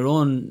Tyrone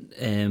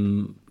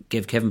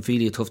gave Kevin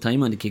Feely a tough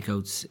time on the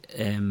kickouts.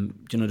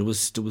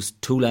 There was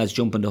 2 lads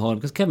jumping the hall,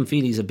 because Kevin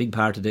Feely's a big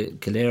part of the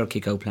Kildare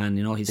kickout plan.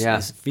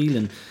 He's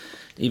feeling.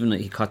 Even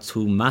he caught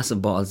 2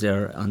 massive balls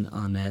there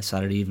on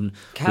Saturday evening.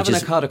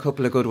 Kavanagh caught a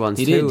couple of good ones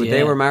too.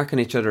 They were marking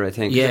each other, I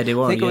think. Yeah, they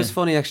were. I think it was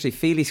funny actually.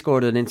 Feely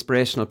scored an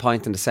inspirational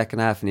point in the second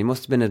half, and he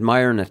must have been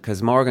admiring it,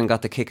 because Morgan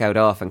got the kick out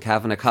off and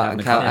Kavanagh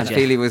caught, and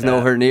Feely was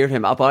nowhere near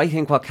him. But I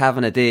think what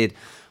Kavanagh did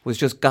was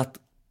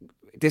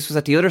this was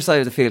at the other side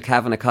of the field.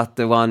 Kavanagh caught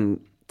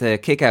the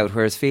kick out,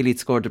 whereas Feely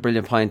scored the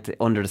brilliant point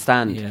under the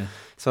stand. Yeah.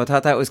 So I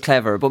thought that was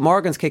clever. But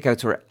Morgan's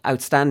kickouts were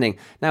outstanding.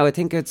 Now I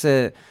think it's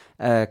a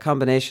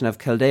combination of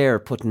Kildare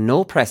putting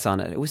no press on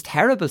it. It was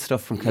terrible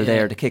stuff from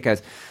Kildare, the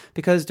kickouts,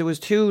 because there was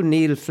 2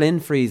 Neil Flynn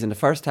frees in the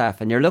first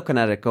half, and you're looking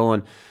at it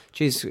going,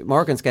 geez,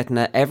 Morgan's getting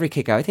every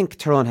kick out. I think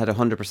Tyrone had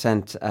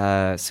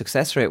 100%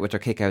 success rate with their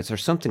kickouts or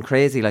something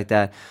crazy like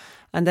that.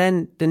 And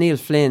then the Neil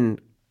Flynn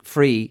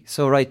free,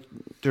 so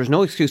there's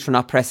no excuse for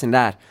not pressing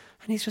that,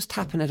 and he's just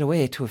tapping it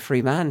away to a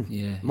free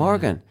man,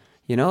 Morgan.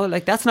 You know,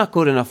 like that's not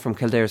good enough from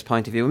Kildare's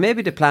point of view.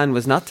 Maybe the plan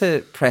was not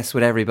to press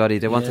with everybody.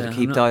 They wanted to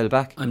keep dial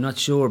back. I'm not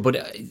sure, but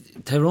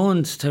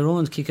Tyrone's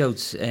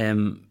kickouts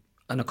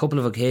on a couple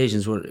of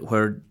occasions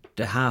where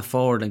the half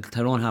forward and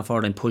Tyrone half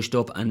forward and pushed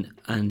up and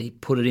he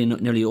put it in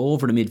nearly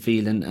over the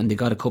midfield and they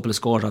got a couple of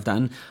scores off that.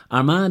 And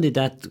Armagh did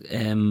that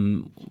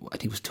I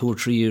think it was 2 or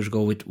 3 years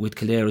ago with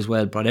Kildare as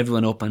well, brought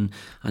everyone up and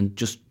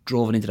just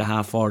drove it into the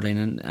half forward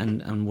line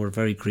and were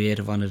very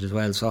creative on it as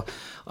well. So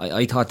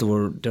I thought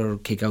their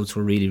kick-outs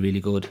were really, really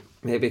good.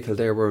 Maybe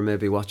Kildare were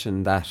maybe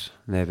watching that,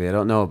 maybe, I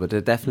don't know, but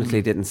it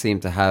definitely didn't seem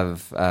to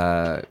have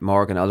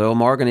Morgan, although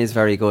Morgan is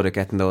very good at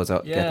getting those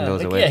away.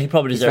 Yeah, he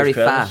probably deserves very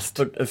credit, fast.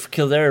 but if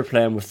Kildare are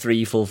playing with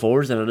 3 full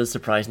forwards, then it is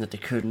surprising that they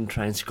couldn't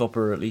try and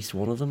scupper at least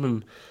one of them,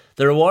 and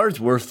the reward's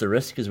worth the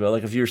risk as well.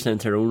 Like if you're saying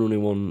Tyrone only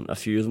won a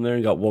few of them there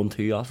and got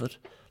 1-2 off it,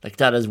 like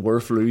that is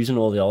worth losing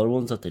all the other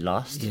ones that they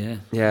lost.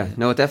 Yeah,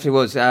 no, it definitely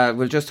was.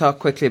 We'll just talk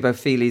quickly about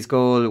Feely's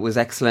goal. It was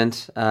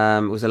excellent.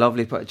 It was a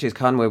lovely...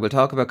 Conway, we'll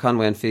talk about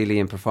Conway and Feely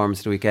in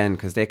performance of the weekend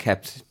because they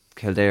kept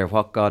Kildare.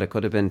 What God, it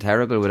could have been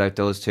terrible without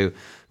those two.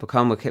 But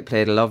Conway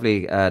played a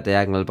lovely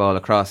diagonal ball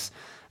across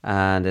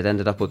and it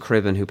ended up with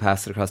Cribben who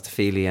passed it across to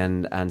Feely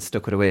and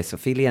stuck it away. So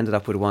Feely ended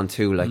up with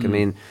 1-2. Like, I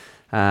mean,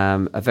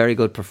 a very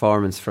good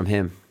performance from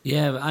him.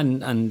 Yeah,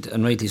 and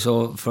rightly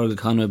so, Fergal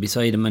Conway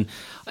beside him, and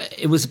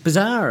it was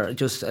bizarre.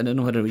 Just I don't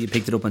know whether you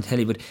picked it up on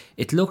telly, but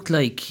it looked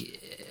like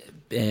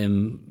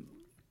Fergal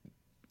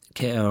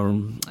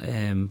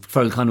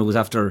Conway was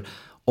after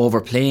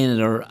overplaying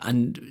it,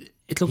 and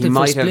it looked like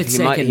for a split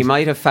second he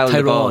might have fouled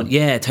the ball.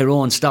 Yeah,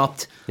 Tyrone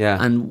stopped.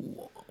 Yeah, and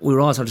we were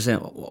all sort of saying,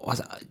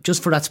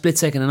 just for that split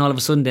second, and all of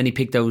a sudden, then he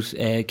picked out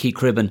Keith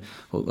Cribben,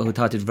 who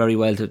thought it very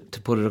well to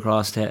put it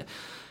across to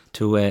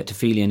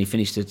Feely, and he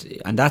finished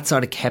it, and that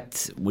sort of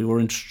kept. We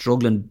were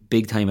struggling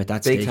big time at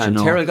that stage. Big time.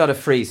 Tyrrell got a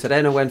free, so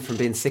then it went from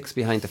being 6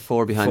 behind to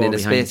 4 behind in a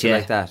space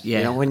like that. Yeah.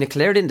 You know, when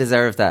Clare didn't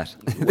deserve that,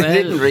 they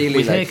didn't really.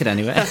 We take it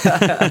anyway,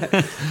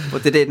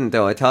 but they didn't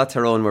though. I thought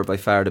Tyrone were by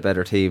far the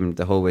better team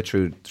the whole way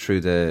through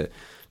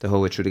the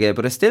whole way through the game.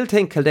 But I still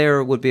think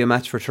Kildare would be a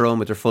match for Tyrone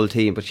with their full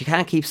team. But you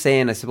can't keep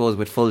saying, I suppose,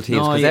 with full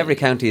teams because every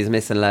county is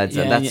missing lads,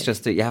 and that's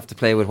just you have to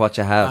play with what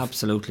you have.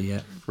 Absolutely,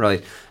 yeah.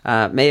 Right,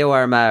 Mayo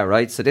Armagh.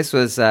 Right, so this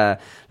was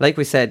like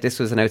we said, this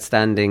was an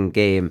outstanding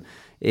game.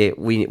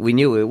 We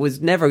knew it was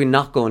never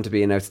not going to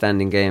be an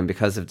outstanding game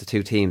because of the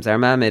two teams.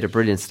 Armagh made a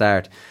brilliant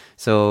start.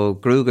 So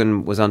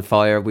Grugan was on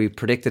fire. We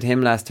predicted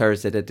him last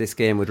Thursday that this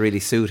game would really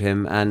suit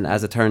him, and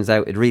as it turns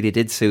out, it really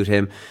did suit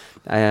him.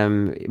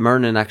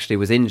 Murnan actually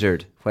was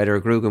injured. Whether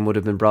Grugan would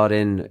have been brought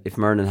in if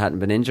Murnan hadn't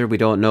been injured, we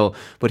don't know.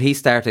 But he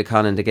started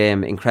Conan the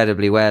game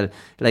incredibly well,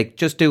 like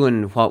just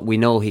doing what we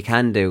know he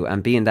can do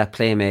and being that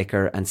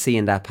playmaker and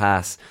seeing that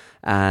pass,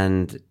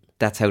 and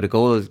that's how the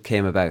goal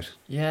came about.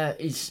 Yeah,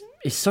 he's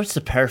such the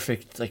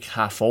perfect like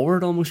half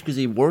forward almost because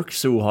he works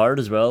so hard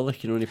as well.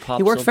 Like, you know, when he pops.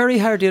 He worked very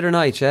hard the other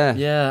night.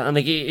 Yeah, and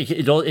like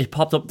he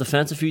popped up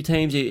defence a few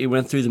times. He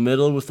went through the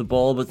middle with the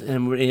ball, but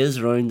when he is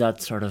around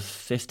that sort of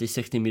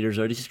 50-60 metres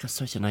out, he's just got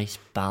such a nice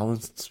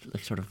balanced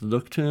like sort of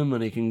look to him,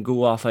 and he can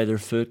go off either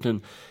foot,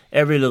 and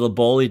every little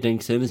ball he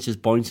dinks in is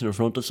just bouncing in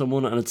front of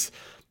someone, and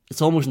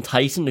it's almost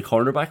enticing the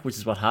cornerback, which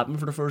is what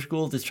happened for the first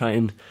goal, to try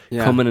and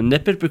come in and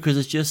nip it because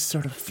it's just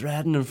sort of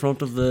threading in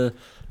front of the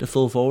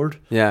full forward.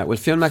 Yeah, well,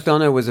 Fionn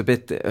McDonough was a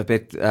bit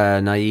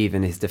naive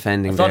in his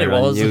defending there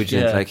on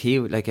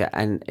Nugent.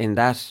 And in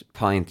that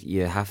point,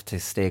 you have to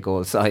stay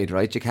goal side,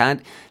 right? You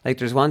can't, like,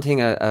 there's one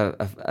thing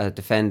a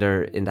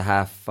defender in the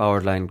half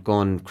forward line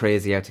going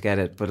crazy out to get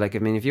it, but like, I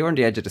mean, if you were on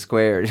the edge of the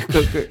square,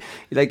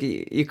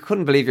 you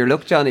couldn't believe your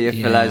luck, Johnny, if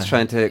the lad's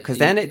trying to, because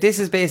then this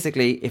is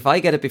basically, if I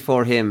get it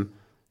before him,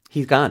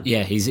 he's gone.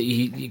 Yeah,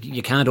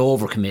 you can't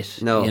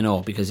overcommit. No, you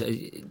know, because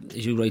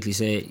as you rightly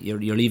say,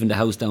 you're leaving the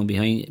house down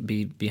behind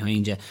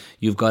you.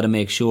 You've got to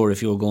make sure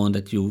if you're going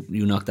that you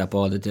knock that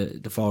ball that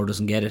the forward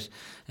doesn't get it.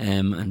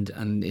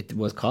 And it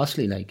was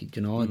costly, like,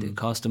 you know, it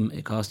cost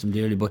him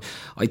dearly. But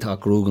I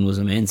thought Grugan was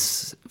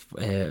immense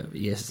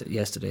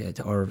yesterday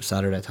or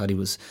Saturday. I thought he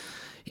was.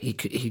 He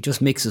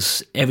just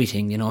mixes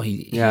everything, you know.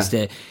 He's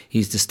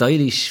the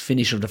stylish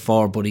finisher of the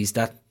forward, but he's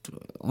that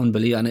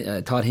unbelievable. And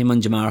I thought him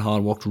and Jamar Hall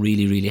worked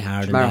really, really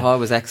hard. Jamar Hall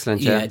was excellent.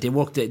 Yeah, they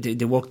worked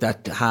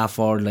that half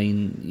forward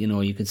line. You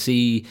know, you could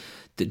see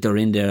that they're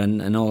in there,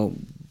 and I know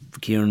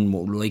Kieran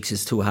likes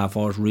his two half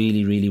forwards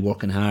really, really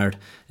working hard.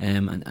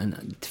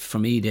 And for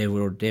me, they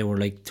were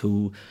like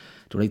two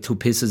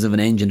pieces of an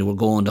engine. They were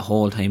going the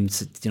whole time.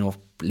 You know,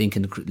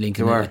 linking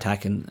the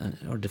attack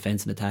or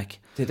defence and attack.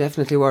 They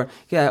definitely were.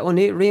 Yeah,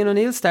 Rian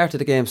O'Neill started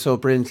the game so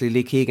brilliantly.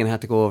 Lee Keegan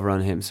had to go over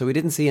on him, so we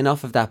didn't see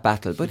enough of that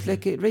battle. But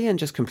like, Rian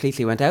just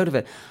completely went out of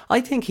it. I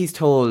think he's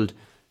told,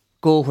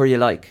 go where you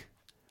like.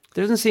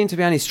 There doesn't seem to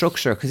be any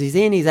structure because he's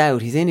in, he's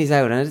out,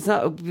 and it's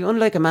not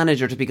unlike a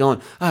manager to be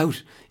going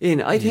out,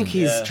 in. I think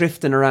he's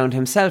drifting around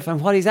himself, and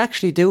what he's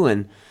actually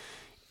doing,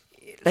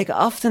 like,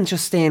 often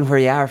just staying where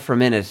you are for a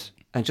minute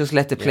and just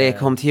let the play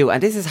come to you.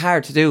 And this is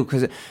hard to do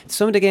because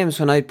some of the games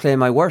when I play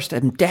my worst,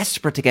 I'm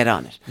desperate to get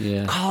on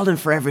it, calling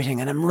for everything,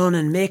 and I'm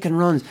running, making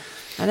runs.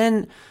 And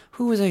then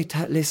who was I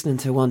listening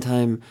to one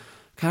time?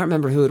 Can't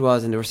remember who it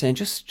was, and they were saying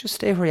just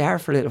stay where you are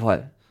for a little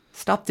while.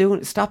 Stop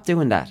doing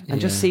that,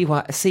 and just see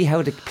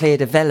how the play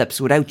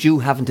develops without you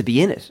having to be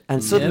in it.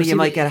 And suddenly you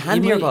might get a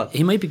hand to your ball.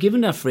 He might be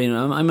given that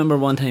freedom. I remember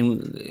one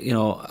time,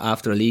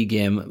 after a league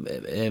game,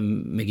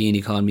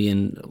 McGeaney called me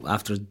in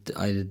after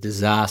I had a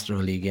disaster of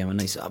a league game, and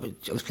I said, I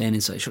was playing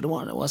inside. Sure,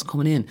 I was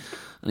coming in.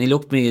 And he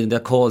looked at me in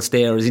that cold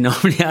stare as he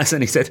normally has,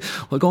 and he said,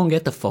 well, go and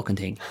get the fucking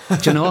thing.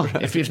 Do you know?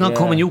 Right. If it's not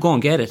coming, you go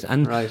and get it.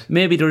 And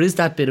maybe there is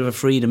that bit of a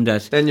freedom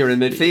that... Then you're in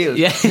midfield.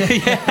 Yeah.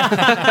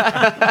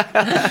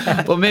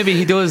 But maybe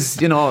he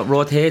does,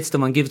 rotates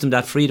them and gives them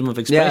that freedom of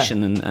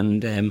expression.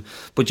 Yeah.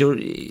 But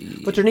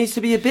there needs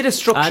to be a bit of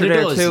structure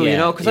there too,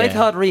 because I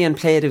thought Rian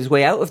played his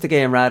way out of the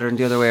game rather than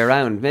the other way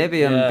around.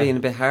 Maybe I'm being a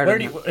bit harder.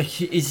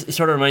 He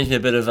sort of reminds me a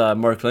bit of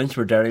Mark Lynch,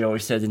 where Derry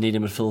always said they need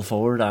him at full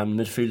forward and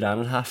midfield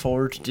and at half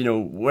forward.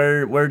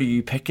 Where do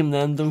you pick him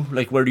then, though?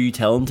 Like, where do you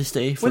tell him to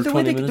stay for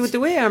 20 minutes? The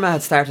way Armagh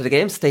had started the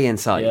game, stay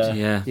inside.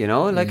 I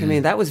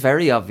mean, that was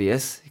very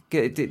obvious.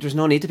 There's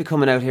no need to be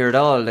coming out here at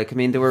all. Like, I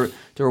mean, they were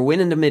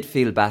winning the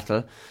midfield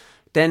battle.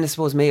 Then I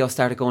suppose Mayo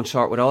started going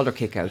short with all their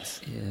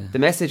kickouts. Yeah. The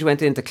message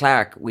went into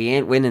Clark, we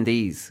ain't winning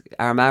these.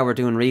 Armagh were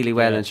doing really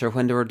well, and sure,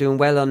 when they were doing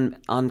well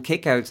on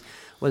kickouts,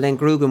 well, then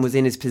Grugan was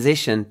in his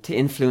position to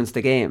influence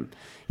the game.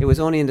 It was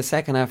only in the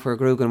second half where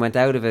Grugan went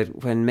out of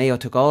it when Mayo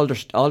took all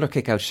their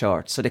kick-outs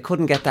short, so they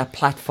couldn't get that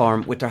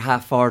platform with their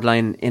half-forward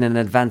line in an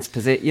advanced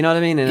position. You know what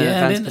I mean? In an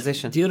advanced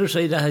position. The other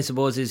side of that, I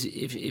suppose, is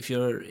if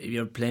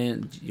you're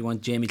playing, you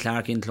want Jamie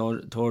Clark in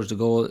towards the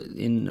goal,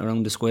 in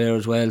around the square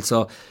as well.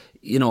 So,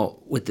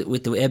 with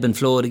the ebb and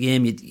flow of the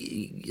game,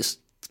 you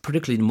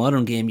particularly the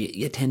modern game,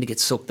 you tend to get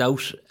sucked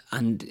out,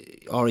 and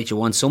you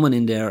want someone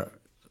in there.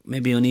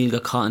 Maybe O'Neill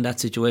got caught in that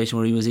situation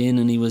where he was in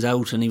and he was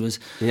out and he was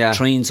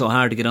trying so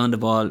hard to get on the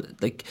ball.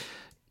 Like,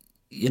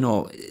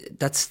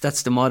 that's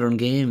the modern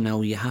game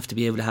now. You have to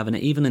be able to have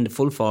even in the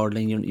full forward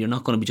line, you're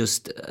not going to be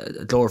just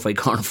a glorified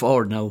corner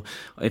forward now.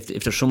 If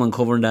there's someone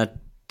covering that,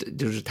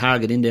 there's a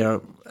target in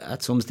there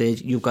at some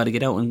stage, you've got to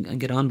get out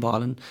and get on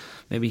ball. And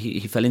maybe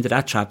he fell into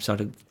that trap,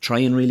 sort of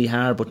trying really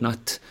hard but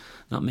not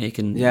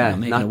making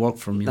it work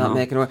for him. Not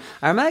making it work.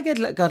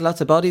 Armagh got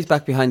lots of bodies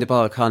back behind the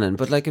ball, Conan,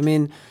 but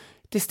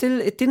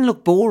it didn't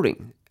look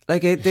boring.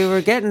 Like, they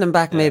were getting them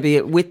back maybe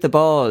with the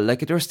ball. Like,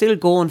 they were still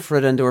going for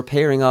it and they were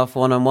pairing off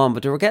one-on-one,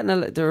 but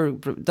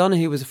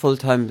Donaghy was a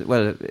full-time,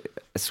 a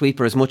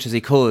sweeper as much as he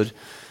could,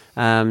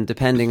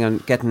 depending on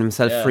getting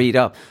himself freed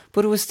up.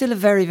 But it was still a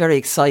very, very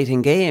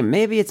exciting game.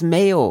 Maybe it's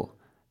Mayo.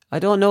 I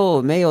don't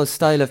know, Mayo's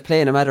style of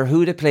play, no matter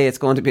who they play, it's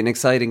going to be an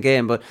exciting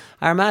game. But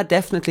Armagh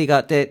definitely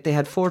they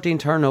had 14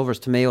 turnovers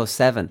to Mayo's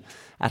 7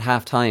 at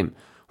half-time,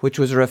 which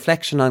was a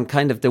reflection on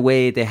kind of the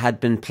way they had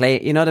been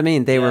playing. You know what I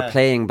mean? They were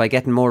playing by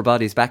getting more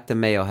bodies back than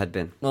Mayo had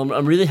been.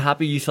 I'm really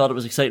happy you thought it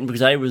was exciting,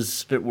 because I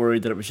was a bit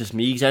worried that it was just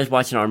me, because I was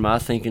watching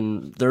Armagh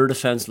thinking their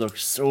defence looked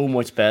so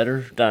much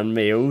better than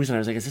Mayo's, and I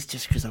was like, is this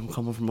just because I'm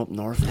coming from up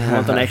north and I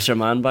want an extra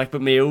man back?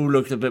 But Mayo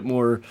looked a bit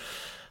more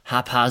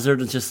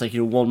haphazard and just like,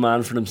 one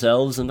man for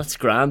themselves, and that's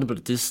grand, but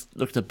it just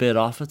looked a bit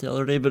off it the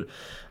other day. But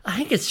I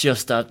think it's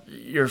just that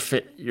your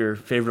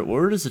favourite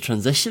word is the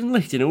transition.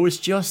 Like, it's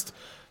just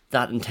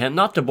that intent,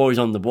 not the boys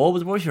on the ball, but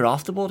the boys who are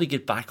off the ball, to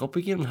get back up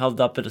again and have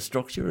that bit of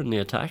structure in the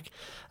attack.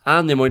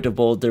 And the amount of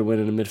ball they're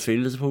winning in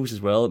midfield, I suppose,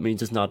 as well. It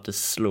means it's not this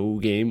slow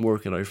game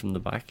working out from the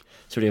back,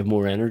 so they have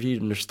more energy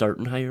and they're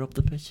starting higher up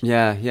the pitch.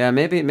 Yeah,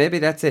 maybe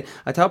that's it.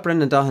 I thought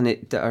Brendan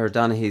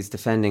Donaghy's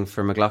defending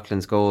for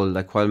McLaughlin's goal,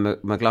 like, while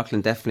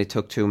McLaughlin definitely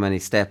took too many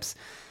steps,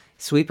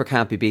 Sweeper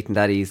can't be beaten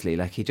that easily.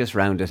 Like, he just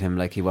rounded him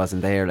like he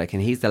wasn't there. Like,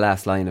 and he's the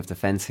last line of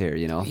defence here,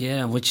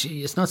 Yeah, which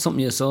it's not something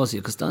you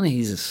associate, because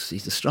Donaghy's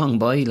he's a strong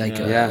boy. Like,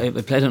 I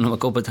played on him a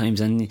couple of times,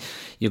 and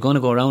you're going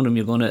to go around him,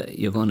 you're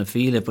going to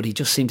feel it. But he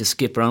just seemed to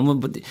skip around.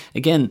 But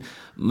again,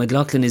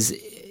 McLaughlin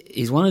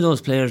he's one of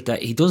those players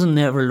that he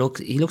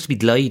looks to be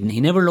gliding.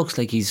 He never looks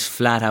like he's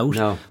flat out.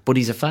 No. But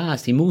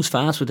he moves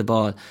fast with the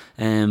ball,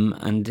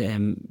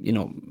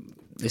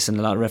 Listen,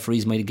 a lot of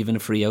referees might have given a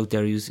free out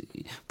there,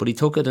 but he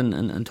took it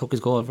and took his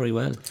goal very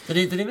well.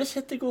 Did he miss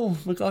hit the goal,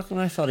 McLaughlin?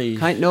 I thought he...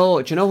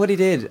 No, do you know what he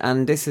did?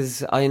 And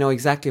I know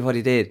exactly what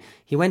he did.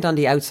 He went on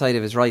the outside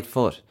of his right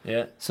foot.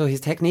 Yeah. So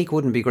his technique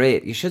wouldn't be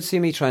great. You should see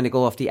me trying to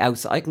go off the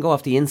outside. I can go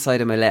off the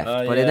inside of my left,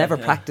 but I never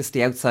practiced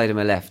the outside of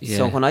my left. Yeah.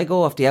 So when I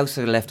go off the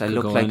outside of the left, I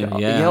look like...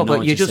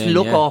 but you just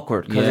look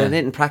awkward, because I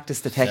didn't practice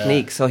the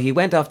technique. Yeah. So he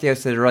went off the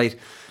outside of the right.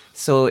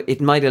 So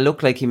it might have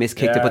looked like he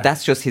miskicked it, but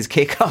that's just his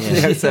kick off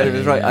the outside of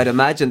his right. I'd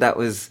imagine that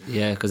was...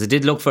 Yeah, because it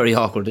did look very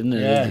awkward, didn't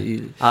it?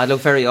 Yeah. It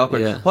looked very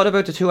awkward. Yeah. What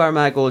about the two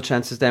Armagh goal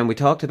chances then? We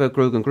talked about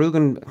Grugan.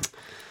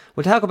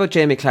 We'll talk about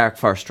Jamie Clark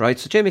first, right?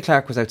 So Jamie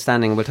Clark was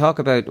outstanding. We'll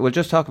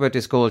just talk about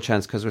this goal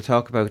chance, because we'll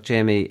talk about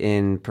Jamie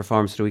in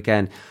performance of the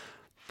weekend.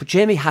 But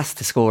Jamie has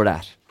to score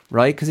that,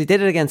 right? Because he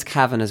did it against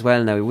Cavan as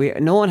well now.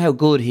 Knowing how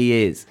good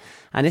he is,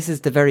 and this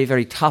is the very,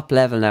 very top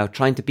level now,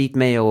 trying to beat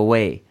Mayo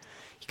away.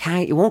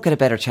 You won't get a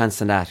better chance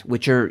than that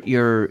with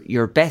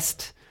your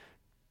best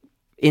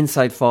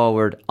inside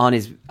forward on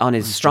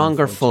his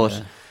stronger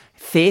foot,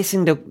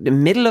 facing the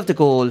middle of the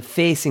goal,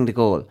 facing the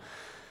goal.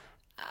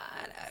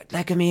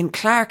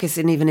 Clark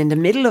isn't even in the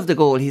middle of the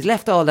goal. He's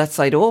left all that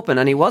side open,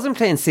 and he wasn't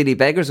playing silly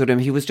beggars with him.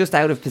 He was just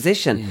out of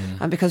position. Yeah.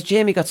 And because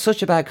Jamie got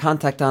such a bad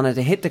contact on it,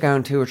 it hit the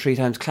ground 2 or 3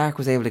 times, Clark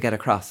was able to get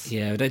across.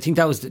 Yeah, but I think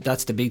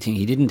that's the big thing.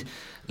 He didn't,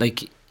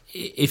 like,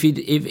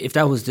 if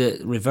that was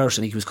the reverse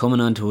and he was coming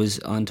onto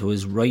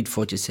his right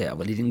foot, you say,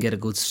 well, he didn't get a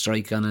good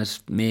strike on it,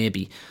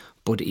 maybe.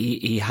 But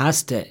he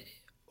has to.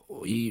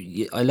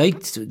 I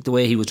liked the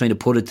way he was trying to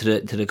put it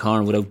to the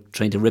corner without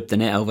trying to rip the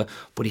net out of it,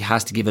 but he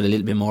has to give it a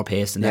little bit more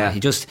pace than that.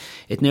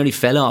 It nearly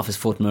fell off his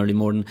foot early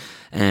morning,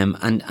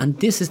 and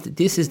this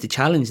is the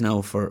challenge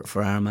now for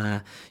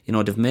Armagh. You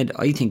know,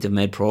 I think they've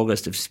made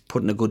progress. They've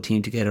putting a good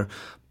team together,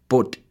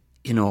 but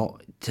you know,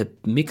 to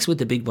mix with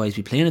the big boys,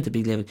 be playing at the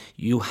big level,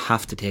 you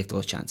have to take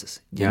those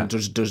chances. You know,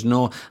 there's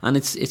no, and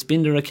it's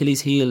been their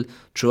Achilles heel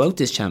throughout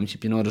this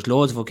championship. You know, there's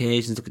loads of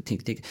occasions.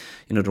 You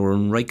know, they were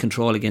in right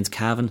control against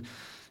Cavan.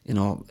 You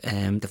know,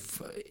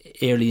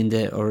 early in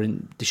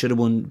they should have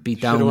won, beat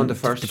down. Should have won the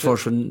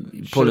first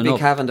one, pulling up.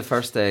 Cavan the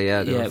first day,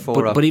 yeah.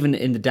 But even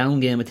in the down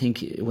game, I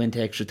think it went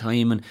to extra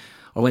time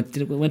or went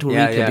to a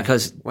replay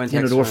because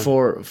there were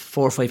 4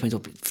 or 5 points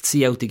up.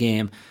 See out the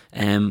game,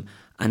 and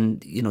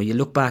you know, you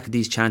look back at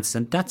these chances,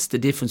 and that's the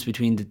difference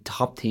between the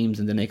top teams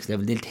and the next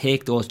level. They'll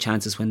take those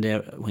chances when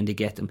they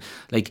get them.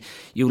 Like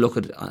you look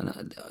at,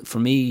 for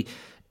me,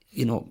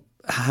 you know,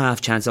 half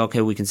chance, okay,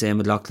 we can say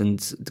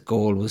McLaughlin's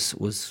goal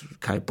was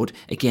carried, but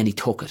again he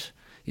took it,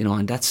 you know,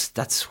 and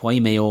that's why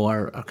Mayo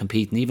are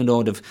competing, even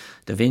though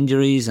they've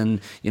injuries,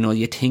 and you know,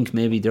 you think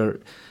maybe they're,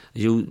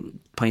 as you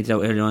pointed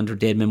out earlier on, they're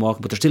dead men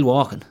walking, but they're still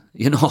walking,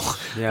 you know.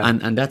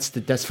 And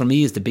that's for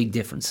me is the big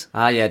difference.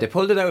 They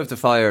pulled it out of the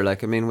fire.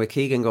 Like, I mean, with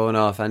Keegan going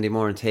off, Andy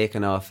Moran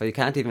taking off, you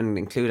can't even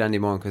include Andy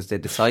Moran because they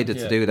decided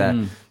to do that.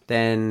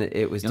 Then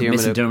it was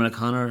Dermot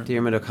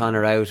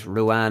O'Connor out,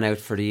 Ruan out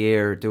for the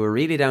year. They were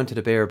really down to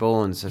the bare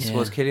bones. I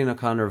suppose Killian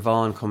O'Connor,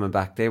 Vaughan coming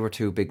back, they were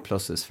 2 big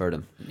pluses for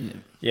them.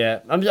 Yeah,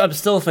 I'm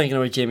still thinking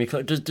about Jamie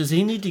Clark. Does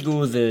he need to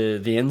go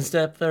the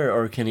instep there,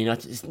 or can he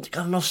not? He's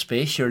got enough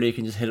space, surely he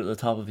can just hit it at the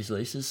top of his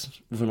laces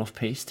with enough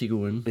pace to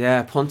go in.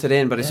 Yeah, punt it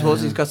in, but I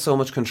suppose he's got so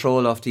much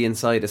control off the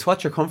inside. It's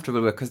what you're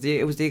comfortable with, because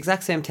it was the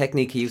exact same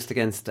technique he used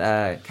against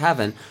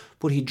Cavan,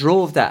 but he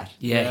drove that.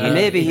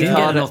 Maybe he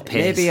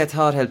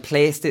thought he'd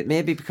placed it.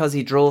 Maybe because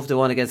he drove the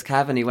one against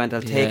Cavan, he went,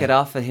 I'll take it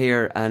off of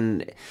here,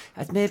 and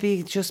it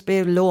maybe just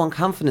be low on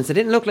confidence. It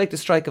didn't look like the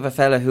strike of a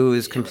fella who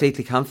is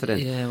completely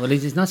confident. Yeah, well,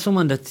 he's not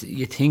someone that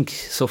you think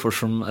suffers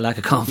from a lack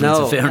of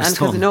confidence.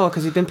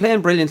 Because he's been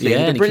playing brilliantly.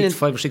 Yeah, and he kicked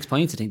 5 or 6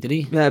 points, I think, did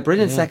he? Yeah,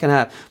 brilliant second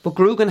half. But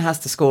Grugan has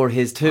to score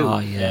his too.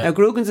 Now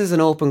Grugan's is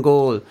an open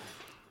goal.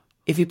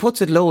 If he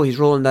puts it low, he's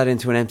rolling that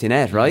into an empty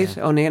net, right?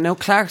 Only now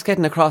Clark's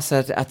getting across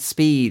at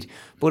speed,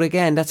 but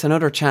again, that's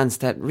another chance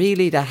that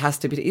has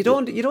to be.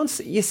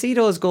 You see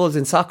those goals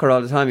in soccer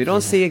all the time. You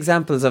don't see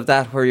examples of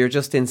that where you're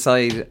just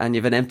inside and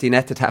you've an empty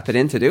net to tap it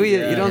into, do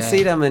you? You don't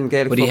see them in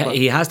Gaelic football. But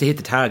he has to hit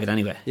the target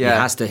anyway. He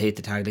has to hit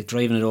the target, like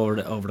driving it over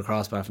the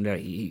crossbar from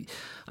there.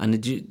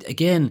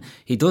 Again,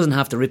 he doesn't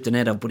have to rip the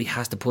net up, but he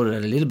has to put it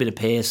at a little bit of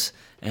pace.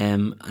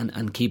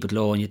 And keep it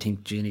low, and you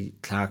think Jamie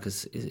Clark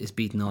is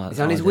beating all. Is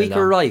he on his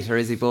weaker right, or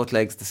is he both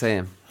legs the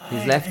same?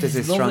 His left is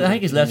his strongest. I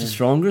think his left is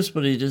strongest,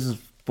 but he does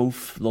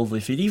both lovely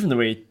feet. Even the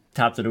way he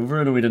tapped it over,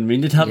 I know we didn't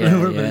mean to tap it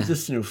over, but it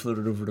just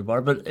floated over the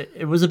bar. But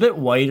it was a bit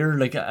wider.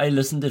 Like, I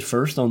listened to it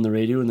first on the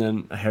radio, and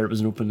then I heard it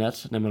was an open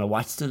net, and then when I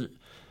watched it,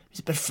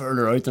 he's a bit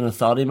further out than I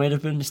thought he might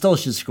have been. He still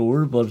should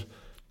score, but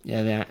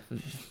the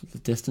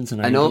distance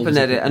and an open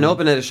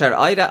net shot.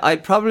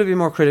 I'd probably be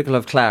more critical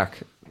of Clark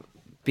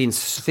being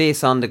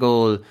face on the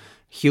goal,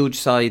 huge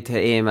side to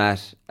aim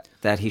at,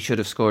 that he should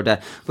have scored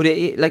that. But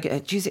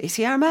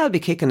see, Armagh will be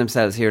kicking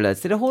themselves here,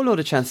 lads. They had a whole load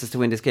of chances to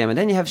win this game, and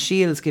then you have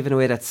Shields giving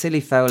away that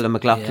silly foul of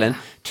McLaughlin.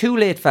 2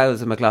 late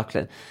fouls of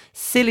McLaughlin.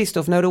 Silly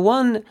stuff. Now the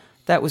one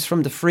that was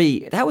from the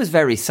free, that was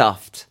very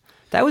soft.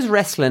 That was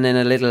wrestling in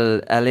a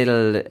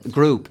little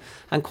group,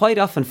 and quite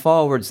often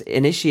forwards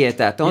initiate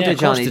that, don't they,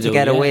 Johnny, to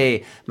get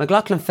away.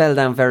 McLaughlin fell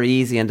down very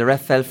easy, and the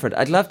ref fell for it.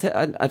 I'd love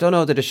to. I don't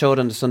know that it showed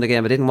on the Sunday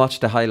game. I didn't watch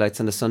the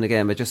highlights on the Sunday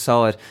game. I just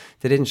saw it.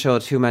 They didn't show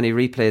too many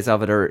replays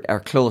of it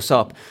or close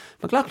up.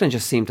 McLaughlin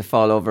just seemed to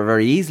fall over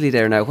very easily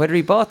there. Now, whether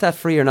he bought that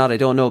free or not, I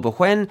don't know. But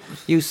when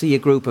you see a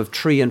group of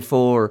 3 and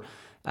 4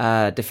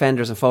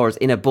 defenders and forwards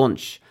in a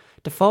bunch,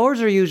 the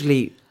forwards are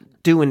usually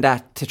doing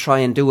that to try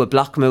and do a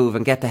block move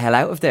and get the hell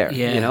out of there.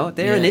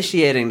 They're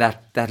initiating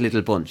that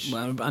little bunch.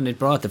 Well, and it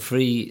brought the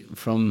free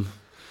from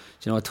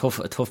a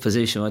tough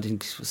position. I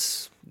think it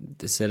was,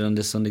 they said on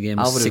this Sunday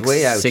game,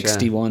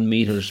 61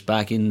 metres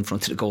back in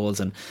front of the goals,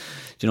 and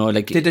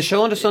did they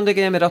show on the Sunday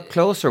game it up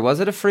closer?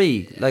 Was it a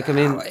free? Like, I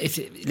mean,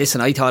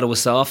 listen, I thought it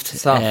was soft,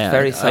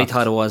 very soft. I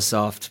thought it was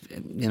soft.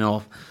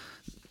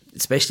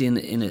 Especially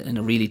in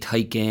a really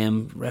tight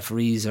game,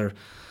 referees are a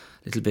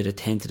little bit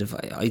attentive.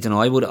 I don't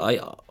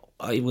know.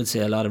 I would say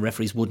a lot of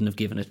referees wouldn't have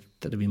given it.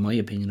 That'd be my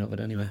opinion of it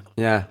anyway.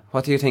 Yeah.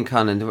 What do you think,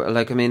 Conan?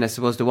 I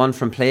suppose the one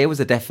from play was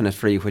a definite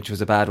free, which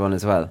was a bad one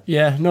as well.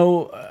 Yeah,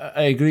 no,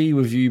 I agree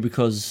with you,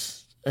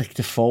 because like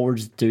the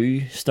forwards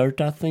do start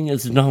that thing.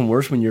 It's nothing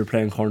worse when you're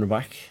playing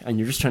cornerback and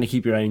you're just trying to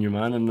keep your eye on your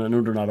man, and I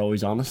know they're not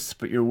always honest,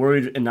 but you're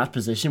worried in that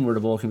position where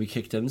the ball can be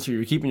kicked in, so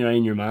you're keeping your eye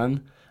on your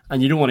man,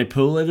 and you don't want to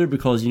pull either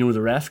because you know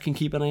the ref can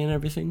keep an eye on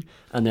everything,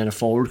 and then a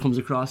forward comes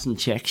across and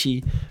checks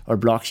you or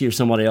blocks you, or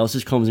somebody else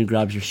just comes and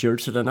grabs your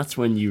shirt, so then that's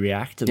when you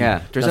react.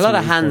 And there's a lot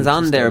of hands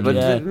on there, but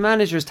the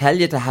managers tell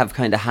you to have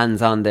kind of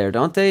hands on there,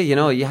 don't they? You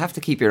know, you have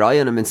to keep your eye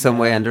on them in some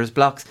way, and there's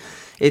blocks.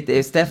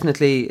 It's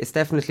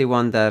definitely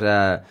one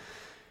that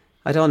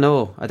I don't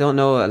know.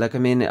 Like, I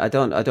mean, I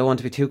don't want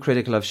to be too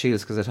critical of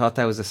Shields because I thought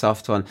that was a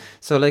soft one.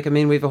 So, like, I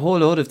mean, we've a whole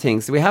load of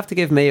things. We have to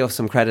give Mayo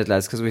some credit,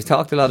 lads, because we've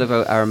talked a lot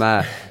about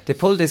Armagh. They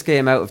pulled this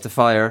game out of the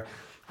fire.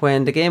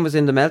 When the game was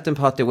in the melting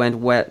pot, they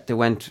went 2-11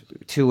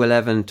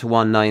 to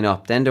 1-9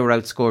 up. Then they were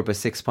outscored by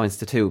 6 points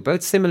to 2.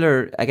 About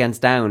similar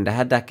against Down. They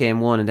had that game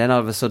won, and then all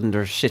of a sudden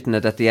they're shitting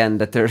it at the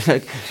end. That they're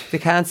like, they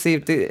can't see.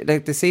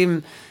 They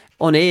seem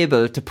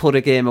unable to put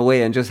a game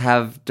away and just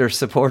have their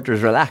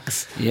supporters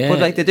relax. But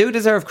like, they do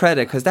deserve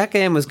credit because that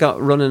game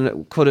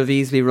could have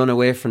easily run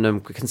away from them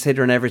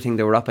considering everything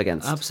they were up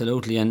against.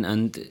 Absolutely,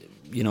 and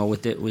you know,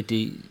 with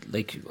the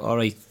like, all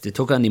right, they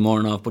took Andy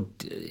Moran off, but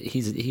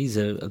he's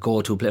a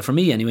go-to player for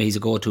me anyway. He's a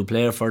go-to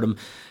player for them.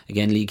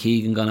 Again, Lee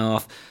Keegan gone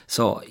off,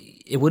 so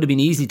it would have been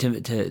easy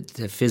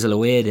to fizzle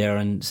away there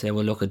and say,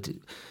 well, look at,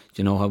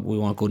 you know, we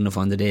weren't good enough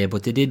on the day,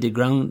 but they did. They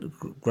ground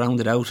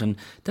it out, and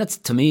that's,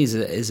 to me, is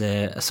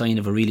a sign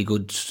of a really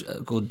good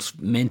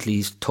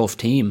mentally tough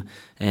team.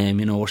 You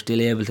know, we're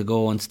still able to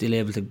go and still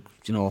able to,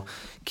 you know,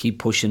 keep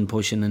pushing,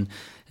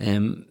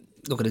 and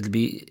look, it'll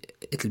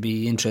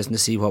be interesting to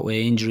see what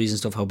way injuries and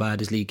stuff, how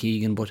bad is Lee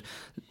Keegan, but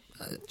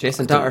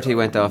Jason Doherty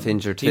went off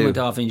injured too. He went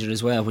off injured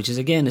as well, which is,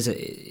 again,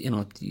 you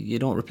know, you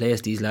don't replace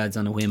these lads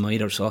on a whim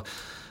either. So,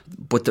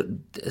 but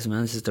as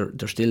man says,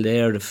 they're still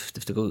there if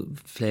they go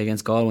play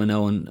against Galway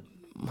now, and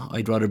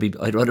I'd rather be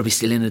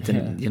still in it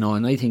than, you know.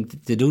 And I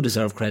think they do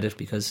deserve credit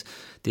because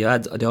the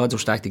odds were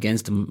stacked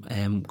against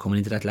them coming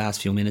into that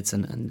last few minutes,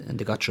 and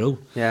they got through.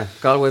 Yeah,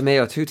 Galway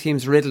Mayo, two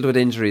teams riddled with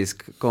injuries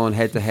going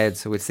head to head,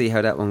 so we'll see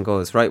how that one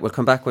goes. Right, we'll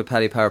come back with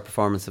Paddy Power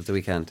performance of the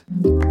weekend.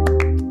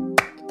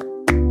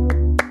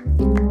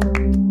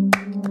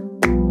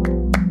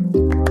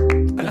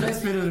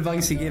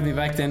 Advice he gave me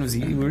back then was,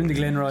 we were in the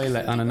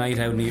Glenroyal on a night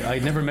out, and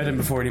I'd never met him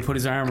before, and he put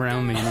his arm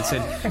around me and he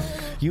said,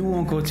 you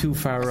won't go too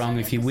far wrong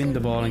if you win the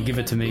ball and give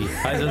it to me.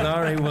 I said,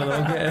 alright, well,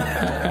 okay.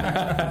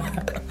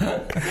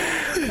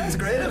 It's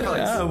great advice.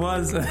 Yeah, it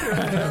was.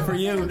 For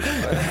you.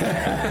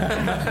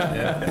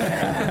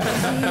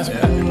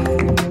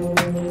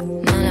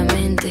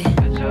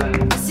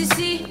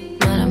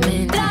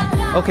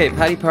 Okay,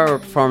 Paddy Power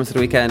performance of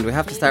the weekend. We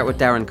have to start with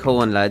Darren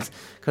Cohen, lads,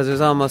 because it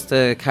was almost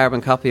a carbon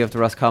copy of the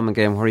Roscommon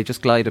game where he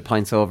just glided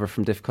points over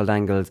from difficult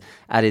angles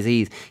at his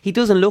ease. He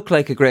doesn't look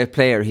like a great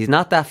player. He's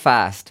not that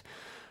fast,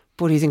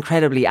 but he's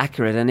incredibly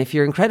accurate. And if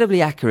you're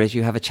incredibly accurate,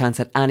 you have a chance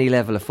at any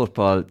level of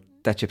football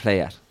that you play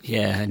at.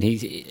 Yeah, and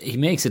he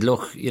makes it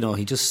look, you know,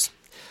 he just,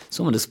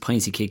 some of the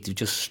points he kicked,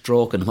 just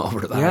stroking him over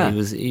the bar. Yeah.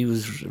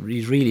 He's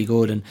really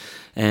good,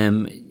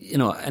 and you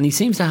know, and he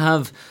seems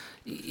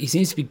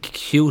to be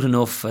cute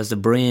enough as the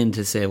brain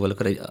to say, well,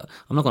 look,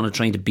 I'm not going to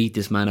try to beat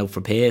this man out for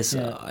pace.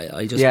 Yeah.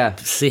 I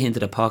just sit into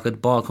the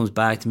pocket, ball comes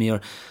back to me,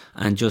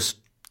 and just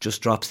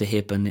drops the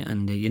hip,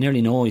 and you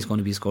nearly know he's going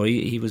to be a scorer.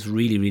 He was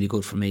really, really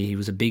good for me. He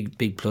was a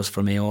big plus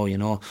for Mayo, you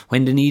know.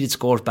 When they needed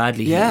scores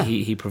badly,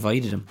 he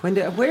provided them.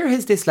 Where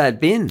has this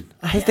lad been?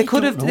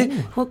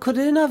 What could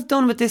they have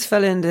done with this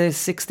fella in the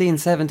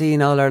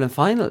 16-17 All-Ireland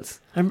finals?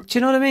 Do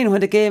you know what I mean? When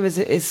the game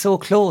is so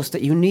close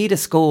that you need a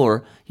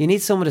score, you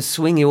need someone to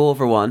swing you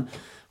over one.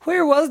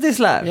 Where was this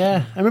lad?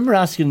 Yeah, I remember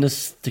asking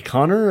this to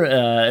Connor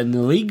in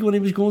the league when he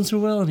was going so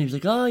well, and he was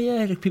like, oh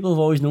yeah, like, people have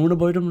always known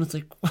about him, and it's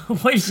like,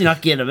 why does he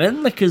not get him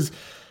in? Like, because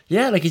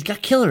he's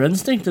got killer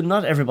instinct, and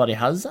not everybody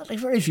has that. Like,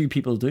 very few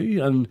people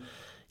do. And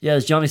yeah,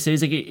 as Johnny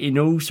says, like, he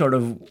knows sort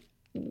of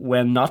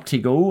when not to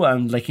go,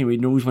 and like, he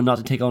knows when not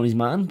to take on his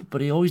man, but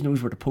he always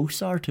knows where the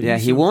posts are too. Yeah,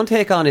 he won't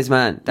take on his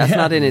man. That's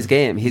not in his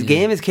game. His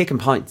game is kicking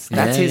points.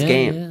 That's his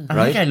game. Yeah. Right?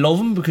 I think I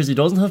love him because he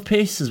doesn't have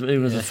pace. He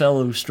was a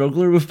fellow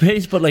struggler with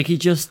pace, but like, he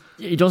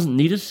doesn't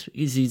need it.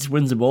 He just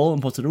wins the ball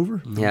and puts it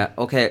over. Yeah.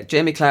 Okay.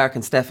 Jamie Clark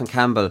and Stephen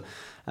Campbell.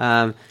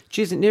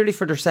 Nearly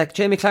for their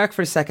Jamie Clark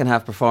for his second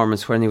half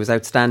performance when he was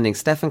outstanding.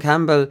 Stephen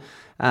Campbell,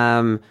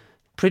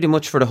 pretty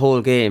much for the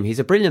whole game. He's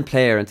a brilliant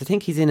player, and to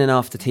think he's in and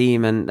off the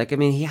team, and like, I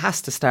mean, he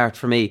has to start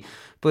for me.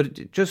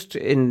 But just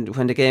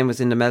when the game was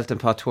in the melting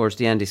pot towards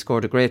the end, he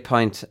scored a great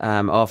point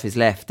off his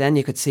left. Then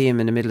you could see him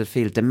in the middle of the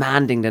field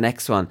demanding the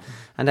next one,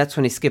 and that's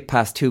when he skipped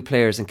past two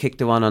players and kicked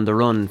the one on the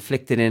run,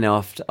 flicked it in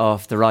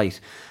off the right.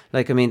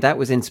 Like, I mean, that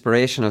was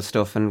inspirational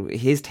stuff, and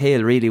his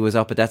tail really was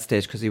up at that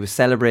stage because he was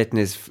celebrating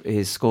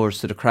his scores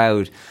to the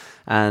crowd.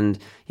 And,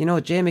 you know,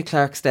 Jamie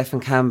Clark, Stephen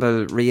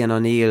Campbell, Rian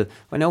O'Neill,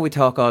 I know we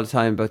talk all the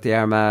time about the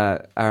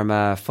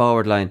Armagh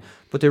forward line,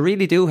 but they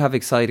really do have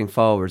exciting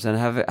forwards, and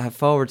have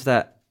forwards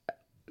that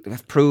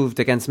have proved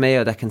against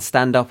Mayo that can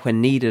stand up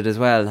when needed as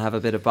well and have a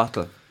bit of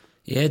bottle.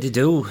 Yeah, they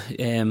do.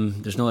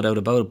 There's no doubt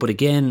about it. But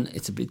again,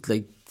 it's a bit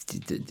like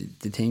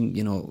the thing,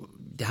 you know,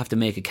 they have to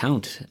make it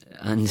count.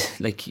 And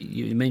like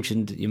you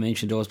mentioned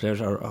those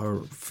players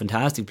are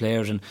fantastic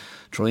players, and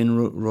throwing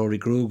Rory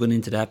Grugan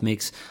into that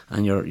mix,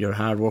 and your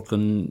hard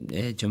working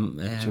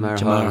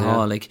Jamar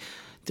Hall, like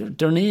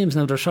they're names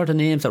now. They're sort of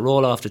names that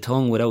roll off the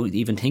tongue without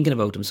even thinking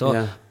about them.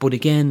 So, but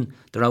again,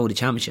 they're out of the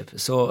championship.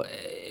 So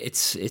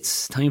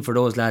it's time for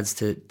those lads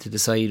to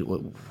decide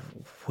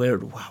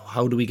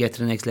how do we get to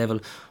the next level,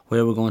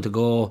 where we're going to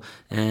go,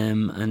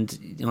 and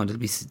you know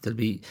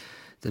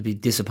there'll be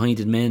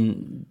disappointed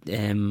men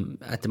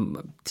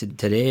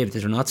today if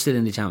they're not still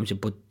in the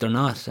championship, but they're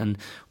not. And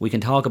we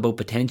can talk about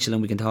potential,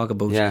 and we can talk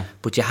about,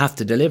 but you have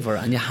to deliver,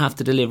 and you have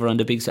to deliver on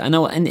the big. I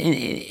know, and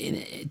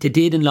they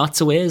did in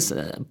lots of ways,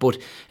 but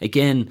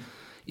again,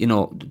 you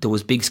know, there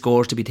was big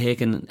scores to be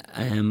taken,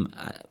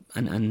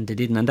 and they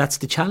didn't, and that's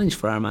the challenge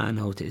for Armagh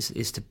now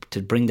is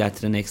to bring that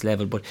to the next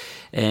level. But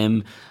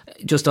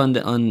just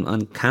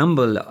on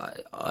Campbell,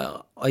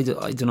 I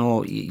don't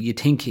know. You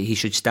think he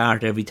should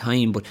start every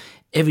time, but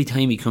every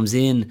time he comes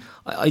in,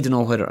 I don't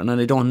know whether, and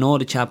I don't know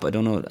the chap, I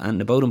don't know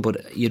anything about him,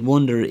 but you'd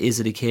wonder, is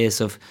it a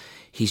case of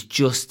he's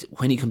just,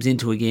 when he comes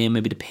into a game,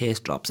 maybe the pace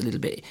drops a little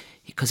bit,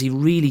 because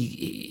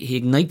he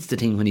ignites the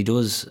thing when he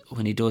does,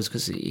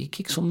 because he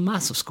kicks some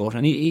massive score,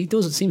 and he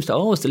seems to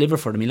always deliver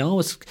for them. He'll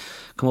always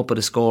come up with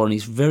a score, and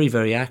he's very,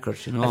 very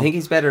accurate. You know, I think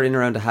he's better in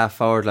around the half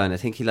forward line. I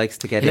think he likes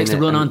to get in. He likes to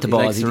run onto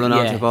balls. He likes to run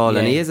onto the ball,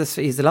 and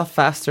he's a lot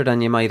faster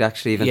than you might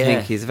actually even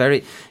think. He's a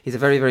very,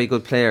 very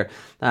good player.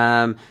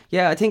 I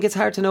think it's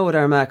hard to know with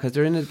Armagh, because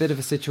they're in a bit of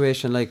a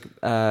situation like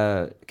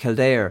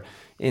Kildare,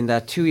 in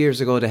that 2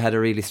 years ago they had a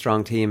really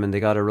strong team and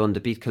they got a run to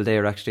beat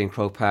Kildare actually in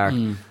Croke Park,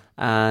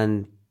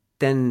 and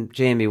then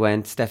Jamie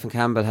went. Stephen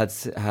Campbell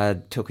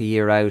had took a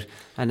year out,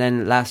 and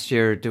then last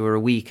year they were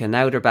weak, and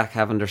now they're back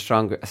having their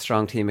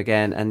strong team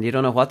again, and you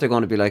don't know what they're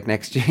going to be like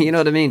next year. You know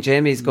what I mean?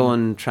 Jamie's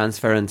going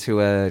transferring to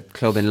a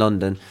club in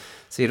London,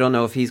 so you don't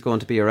know if he's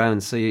going to be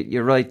around. So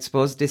you're right. I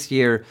suppose this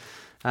year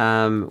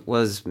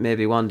was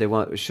maybe one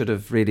they should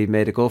have really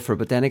made a go for,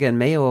 but then again,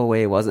 Mayo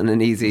away wasn't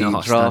an easy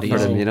draw for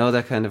them, you know,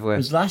 that kind of way.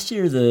 Was last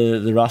year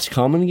the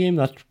Roscommon game,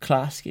 that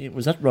class game,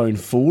 was that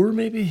round 4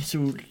 maybe?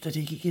 So did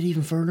he get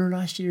even further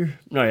last year?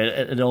 No,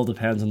 it all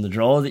depends on the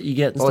draw that you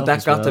get and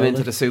that got them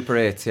into the Super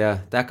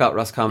 8s, that got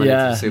Roscommon into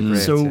the Super 8s.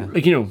 So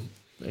like, you know,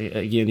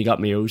 again, he got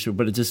Mayo,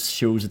 but it just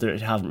shows that they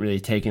haven't really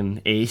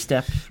taken a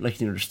step.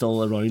 Like, you know, they're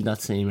still around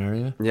that same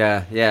area.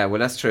 Yeah. Well,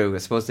 that's true. I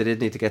suppose they did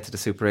need to get to the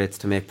Super 8s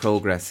to make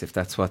progress, if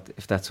that's what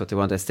they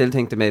want. I still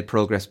think they made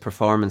progress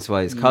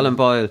performance-wise. Colin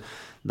Boyle,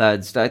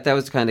 lads, that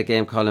was the kind of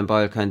game Colin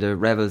Boyle kind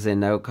of revels in.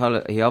 Now,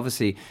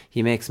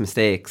 he makes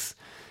mistakes.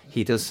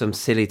 He does some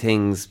silly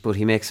things, but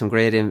he makes some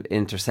great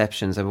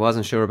interceptions. I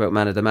wasn't sure about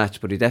man of the match,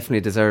 but he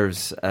definitely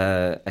deserves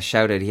a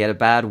shout out. He had a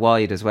bad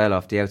wide as well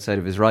off the outside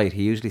of his right.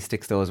 He usually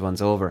sticks those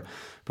ones over,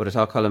 but I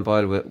thought Colin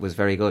Boyle was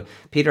very good.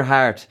 Peter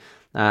Hart,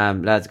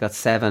 lads, got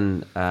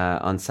 7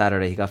 on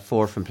Saturday. He got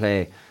 4 from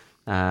play.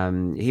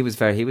 He was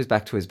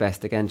back to his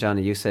best again.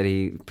 Johnny, you said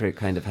he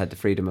kind of had the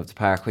freedom of the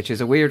park, which is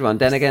a weird one.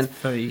 Then again,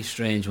 very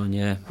strange one.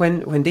 Yeah,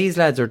 when these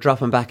lads are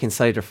dropping back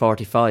inside their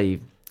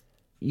 45.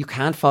 You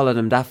can't follow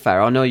them that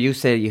far. I know you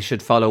say you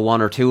should follow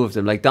 1 or 2 of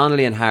them. Like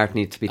Donnelly and Hart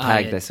need to be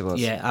tagged, I suppose.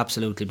 Yeah,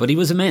 absolutely. But he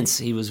was immense.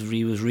 He was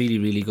really,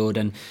 really good.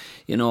 And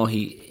you know,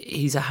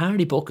 he's a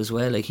hardy buck as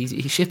well. Like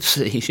he ships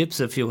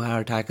a few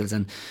hard tackles,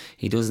 and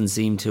he doesn't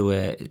seem to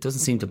it doesn't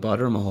seem to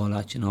bother him a whole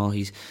lot. You know,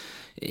 he's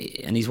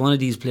one of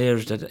these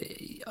players that,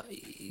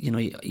 you know,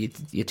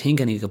 you think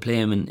and you could play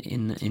him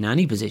in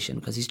any position,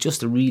 because he's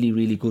just a really,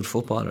 really good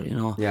footballer, you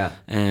know. Yeah.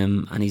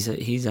 And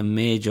he's a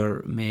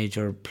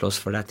major plus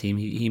for that team.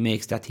 He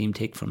makes that team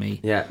tick for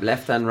me. Yeah,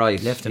 left and right.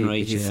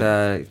 He's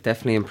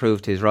definitely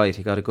improved his right.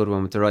 He got a good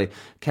one with the right.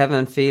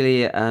 Kevin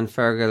Feely and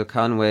Fergal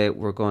Conway,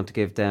 were going to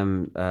give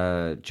them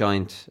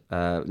joint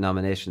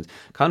nominations.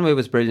 Conway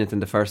was brilliant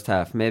in the first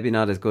half, maybe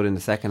not as good in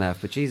the second half,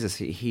 but Jesus,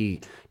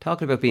 he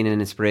talking about being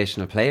an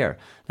inspirational player.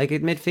 Like,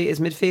 is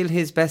midfield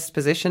his best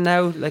position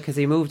now? Like, has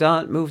he moved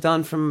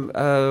on from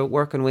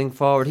working wing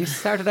forward? He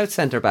started out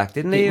centre back,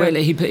 didn't he? Well,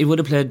 he would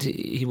have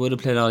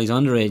played all his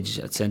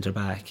underage at centre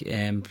back.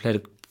 Played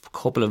a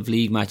couple of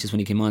league matches when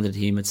he came onto the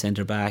team at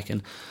centre back,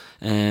 and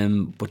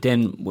but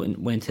then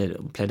went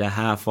to played a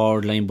half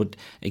forward line. But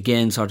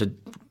again, sort of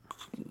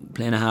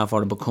playing a half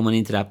forward, but coming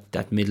into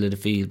that middle of the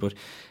field. But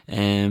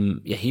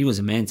he was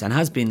immense, and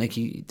has been. Like,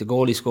 the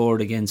goal he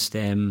scored against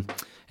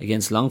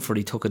Longford,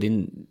 he took it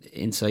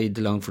inside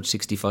the Longford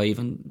 65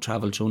 and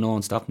travelled through no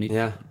one stopped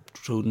him.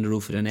 Through the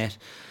roof of the net.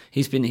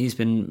 He's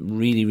been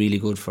really, really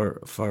good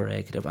for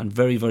Cardiff, and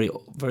very, very,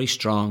 very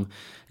strong.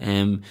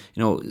 You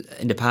know,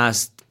 in the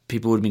past,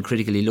 people would have been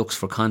critical. He looks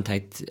for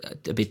contact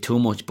a bit too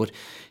much, but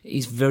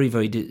he's very,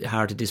 very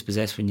hard to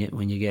dispossess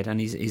when you get, and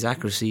his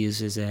accuracy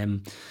is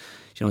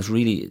you know, it's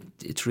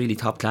really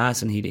top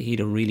class, and he had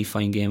a really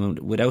fine game. And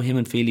without him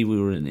and Feely, we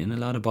were in a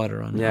lot of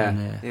bother on.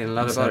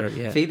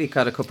 Feely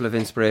got a couple of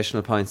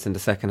inspirational points in the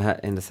second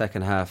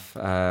half.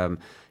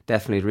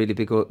 definitely really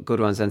big good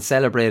ones, and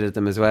celebrated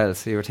them as well.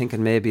 So you were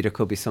thinking maybe there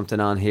could be something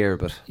on here,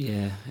 but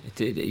yeah.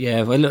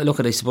 Well, look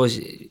at, I suppose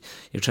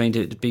you're trying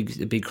to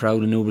the big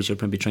crowd in Newbridge. You're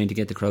probably trying to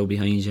get the crowd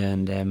behind you,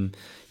 and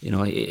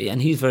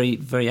and he's very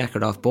very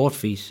accurate off both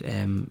feet.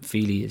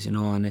 Feely is,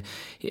 and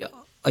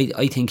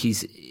I think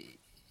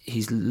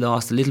he's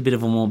lost a little bit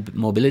of a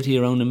mobility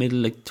around the middle.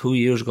 Like 2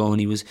 years ago, and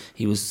he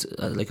was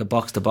like a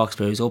box to box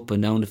player. He was up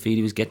and down the field.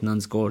 He was getting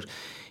on scores.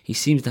 He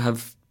seems to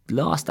have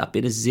lost that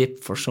bit of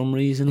zip for some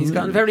reason. He's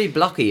gotten very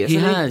blocky, isn't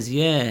he? He has,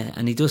 yeah,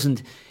 and he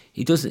doesn't.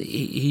 He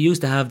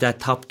used to have that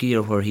top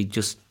gear where he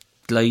just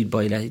glide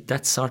by.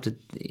 That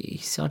he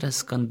sort of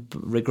has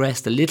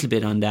regressed a little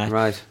bit on that.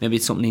 Right. Maybe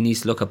it's something he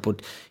needs to look at.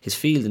 But his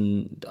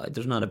fielding,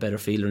 there's not a better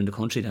fielder in the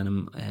country than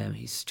him.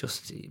 He's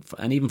just,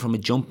 and even from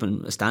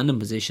a standing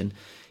position,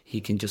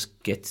 he can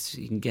get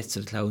to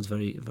the clouds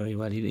very, very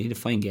well. He had a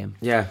fine game.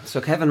 Yeah.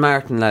 So Kevin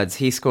Martin, lads,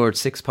 he scored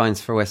 6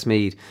 points for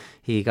Westmeath.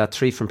 He got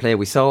 3 from play.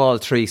 We saw all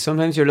 3.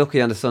 Sometimes you're lucky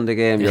on the Sunday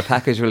game. Your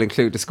package will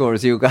include the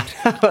scores you got.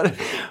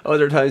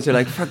 Other times you're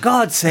like, for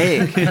God's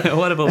sake.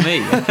 What about me?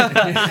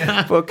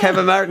 But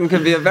Kevin Martin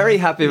can be a very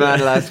happy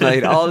man last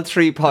night. All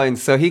 3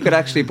 points. So he could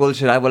actually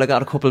bullshit. I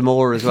got a couple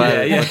more as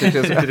well. Yeah.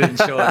 Didn't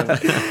show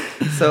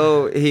him.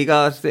 So he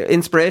got the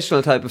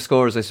inspirational type of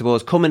scores, I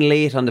suppose. Coming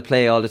late on the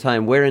play all the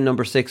time. Wearing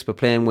number 6 but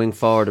playing wing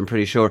forward, I'm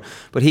pretty sure.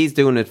 But he's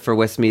doing it for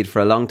Westmeath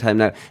for a long time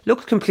now.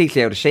 Looks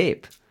completely out of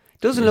shape.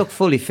 Doesn't look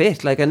fully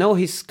fit. Like, I know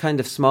he's kind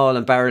of small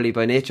and barrely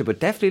by nature,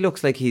 but definitely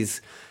looks like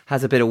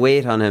has a bit of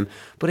weight on him.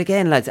 But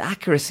again, lads,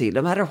 accuracy,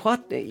 no matter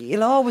what,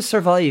 you'll always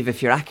survive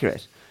if you're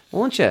accurate,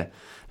 won't you?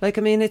 Like,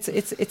 I mean, it's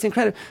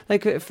incredible.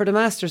 Like, for the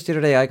Masters the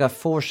other day, I got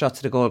 4 shots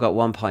at the goal, got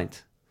 1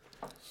 point.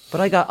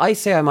 But I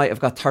say I might have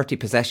got 30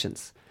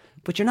 possessions.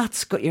 But you're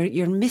not.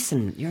 You're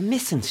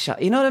missing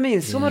shot. You know what I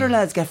mean? Some other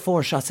lads get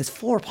 4 shots. It's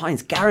 4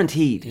 points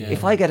guaranteed. Yeah.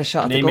 If I get a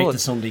shot, and at the goal, make the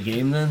Sunday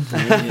game then.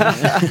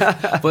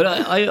 But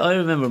I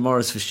remember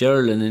Maurice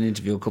Fitzgerald in an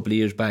interview a couple of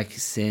years back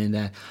saying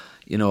that,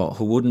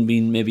 who wouldn't be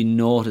maybe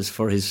noticed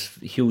for his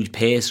huge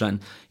pace run.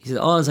 He said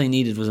all I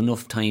needed was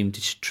enough time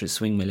to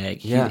swing my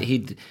leg. Yeah.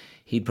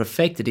 He'd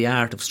perfected the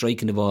art of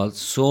striking the ball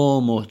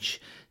so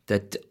much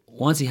that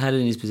once he had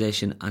it in his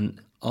possession, and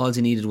all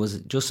he needed was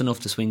just enough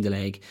to swing the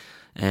leg.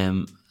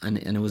 And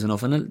it was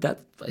enough. And that,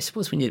 I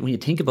suppose, when you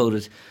think about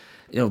it,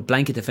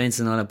 blanket defence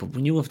and all that, but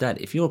when you have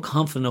that, if you're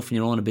confident enough in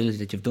your own ability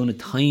that you've done it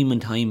time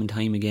and time and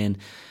time again,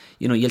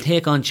 you'll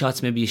take on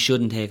shots maybe you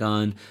shouldn't take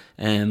on,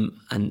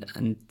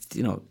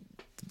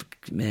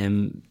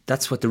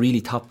 that's what the really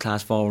top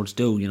class forwards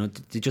do.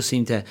 They just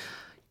seem to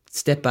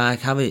step back,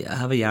 have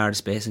a yard of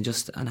space,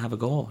 and have a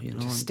go.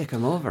 Just stick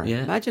them over.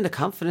 Yeah. Imagine the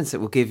confidence it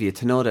will give you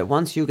to know that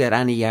once you get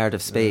any yard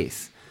of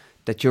space,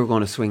 that you're going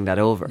to swing that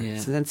over. Yeah.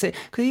 So then say,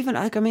 because even,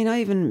 I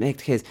even make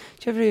the case, do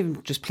you ever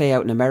even just play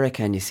out in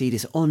America and you see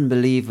this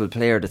unbelievable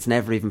player that's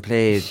never even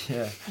played?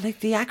 Yeah.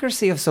 Like, the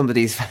accuracy of some of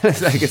these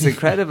fellas, like, it's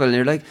incredible. And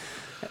you're like,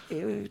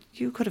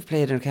 you could have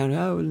played in a county,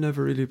 we'll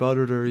never really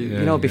bother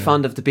her, be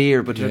fond of the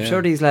beer, but I'm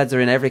sure these lads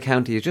are in every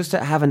county. You're just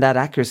having that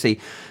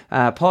accuracy.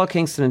 Paul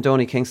Kingston and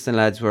Donny Kingston,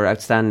 lads, were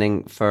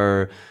outstanding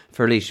for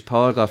Laois.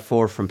 Paul got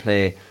 4 from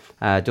play.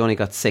 Donny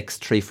got 6,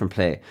 3 from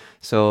play.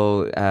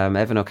 So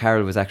Evan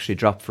O'Carroll was actually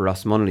dropped for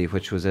Ross Munnelly,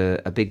 which was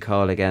a big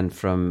call again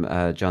from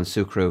John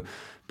Sucru.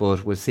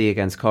 But we'll see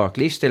against Cork.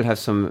 Laois still have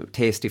some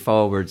tasty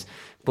forwards,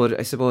 but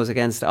I suppose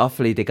against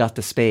Offaly they got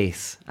the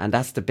space, and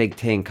that's the big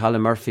thing.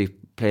 Colin Murphy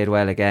played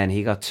well again.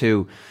 He got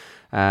 2.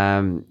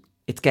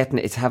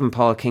 It's having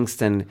Paul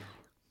Kingston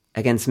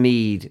against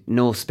Meath,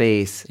 no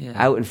space,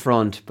 out in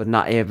front, but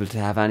not able to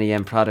have any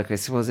end product. I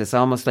suppose it's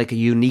almost like a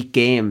unique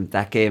game,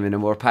 that game in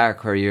Moore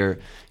Park, where you're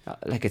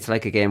like, it's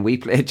like a game we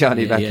played,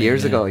 Johnny, back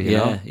years ago, you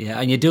know? Yeah,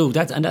 and you do.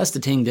 That's the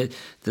thing, that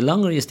the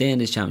longer you stay in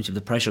this championship,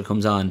 the pressure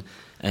comes on.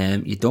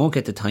 You don't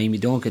get the time, you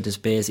don't get the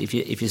space. If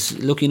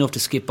you're lucky enough to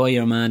skip by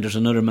your man, there's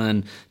another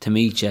man to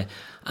meet you,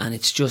 and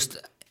it's just,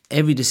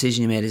 every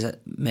decision you made is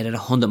made at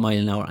 100 mile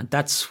an hour, and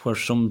that's where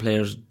some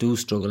players do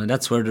struggle, and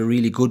that's where the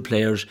really good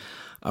players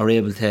are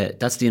able to,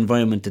 that's the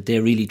environment that they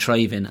really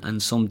thrive in,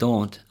 and some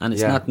don't. And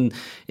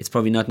it's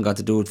probably nothing got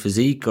to do with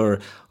physique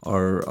or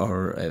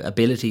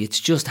ability.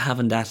 It's just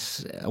having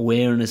that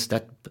awareness,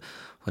 that,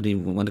 what do you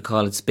want to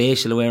call it,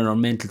 spatial awareness or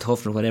mental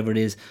toughness or whatever it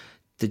is.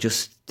 They're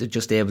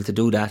just able to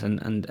do that,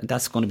 and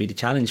that's going to be the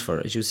challenge for,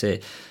 as you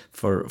say,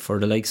 for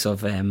the likes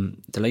of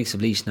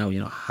Laois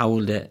now. How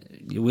will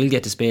you will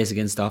get the space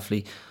against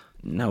Offaly.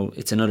 Now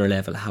it's another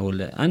level. How will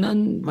they,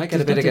 and might get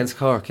a bit against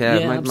Cork,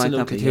 might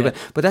not be too bad.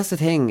 But that's the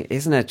thing,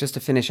 isn't it? Just to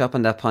finish up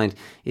on that point,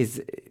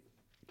 is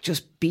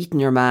just beating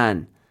your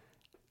man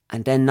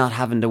and then not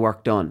having the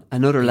work done.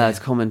 Another lad's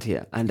coming to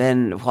you, and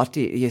then what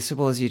do you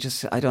suppose? You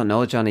just, I don't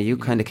know, Johnny. You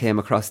kind of came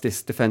across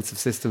this defensive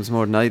systems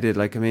more than I did.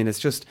 Like, I mean, it's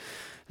just,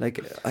 like,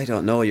 I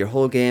don't know, your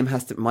whole game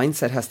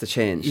mindset has to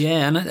change.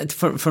 Yeah, and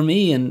for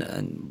me,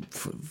 and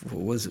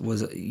was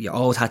you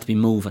always had to be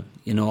moving,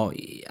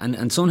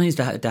 and sometimes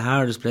the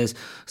hardest place.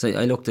 So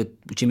I looked at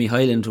Jimmy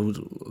Hyland,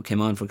 who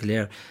came on for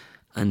Kildare,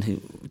 and who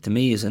to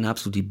me is an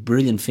absolutely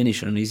brilliant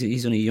finisher, and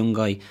he's only a young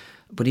guy.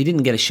 but he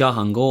didn't get a shot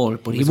on goal.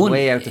 But he won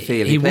way out the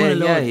field. He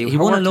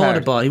won a load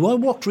of ball. He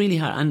worked really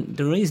hard, and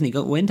the reason he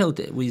went out,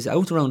 was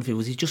out around the field,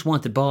 was he just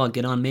wanted the ball,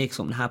 get on, make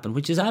something happen,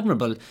 which is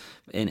admirable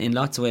in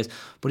lots of ways.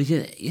 But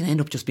you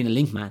end up just being a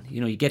link man.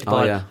 You know, you get the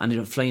ball and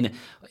you're flying it.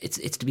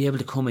 It's to be able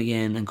to come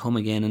again,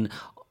 and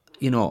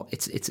you know,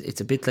 it's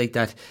a bit like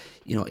that.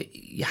 You know,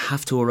 you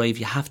have to arrive,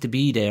 you have to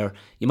be there.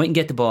 You mightn't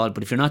get the ball,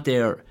 but if you're not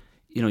there,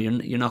 you know,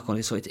 you're not going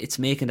to. So it's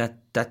making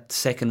that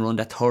second run,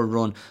 that third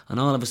run, and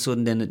all of a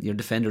sudden then your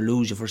defender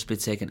lose you for a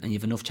split second, and you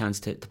have enough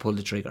chance to pull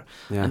the trigger.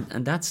 Yeah.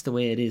 And that's the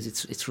way it is.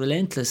 It's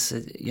relentless.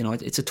 You know,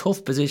 it's a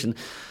tough position.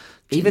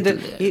 Even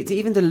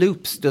the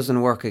loops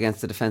doesn't work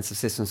against the defensive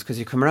systems, because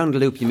you come around the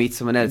loop, you meet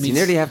someone else. You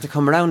nearly have to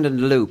come around in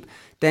the loop,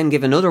 then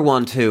give another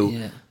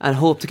 1-2, and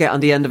hope to get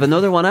on the end of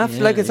another one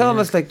after. It's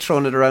almost like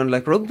throwing it around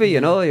like rugby,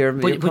 you know.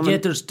 But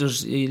yet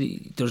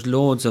there's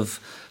loads of,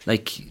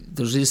 like,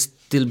 there's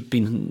still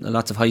been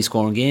lots of high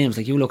scoring games.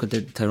 Like, you look at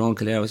the Tyrone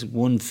Kildare, it was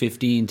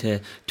 115 to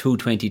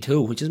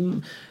 222, which is,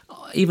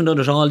 even though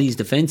there's all these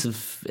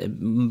defensive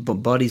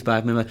bodies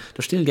back, they're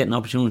still getting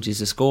opportunities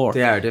to score.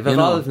 They've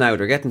evolved now,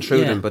 they're getting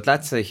through them, but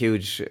that's a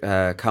huge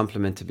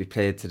compliment to be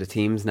paid to the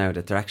teams now,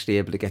 that they're actually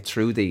able to get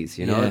through these,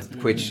 you know,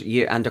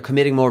 and they're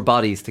committing more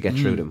bodies to get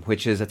through them,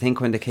 which is, I think,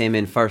 when they came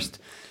in first,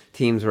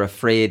 teams were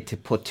afraid to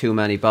put too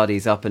many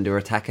bodies up, and they were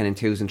attacking in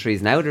 2s and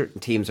 3s. Now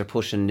teams are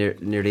pushing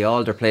nearly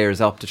all their players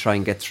up to try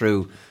and get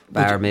through,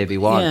 bar maybe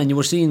one. Yeah, and you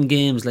were seeing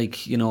games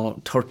like, you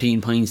know, 13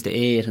 points to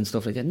 8 and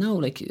stuff like that. Now,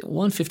 like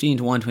 115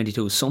 to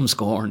 122, some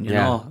scoring, you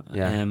know.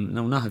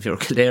 No, not if you're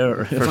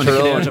Kildare or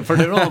for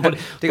Tyrone, but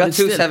they got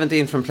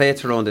 217 from play.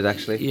 Tyrone did,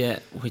 actually. Yeah,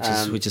 which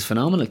is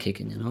phenomenal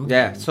kicking, you know.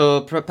 Yeah,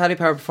 so Paddy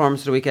Power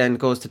performance of the weekend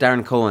goes to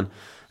Darren Cohen.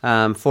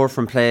 4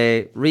 from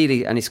play,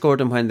 really, and he scored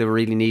them when they were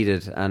really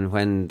needed, and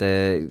when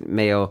the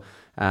Mayo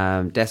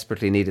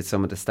desperately needed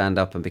someone to stand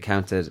up and be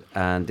counted.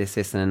 And this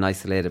isn't an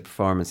isolated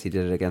performance, he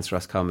did it against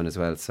Roscommon as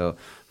well. So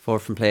 4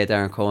 from play,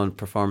 Darren Cohen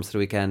performance of the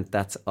weekend.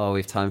 That's all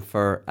we've time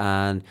for,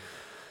 and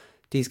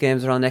these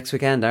games are on next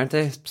weekend, aren't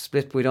they?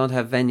 Split. We don't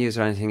have venues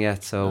or anything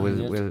yet, so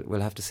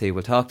we'll have to see.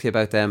 We'll talk to you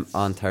about them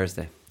on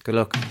Thursday. Good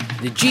luck.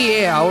 The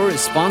GA Hour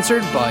is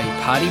sponsored by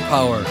Paddy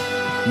Power.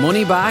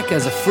 Money back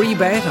as a free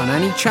bet on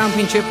any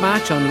championship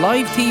match on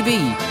live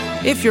TV.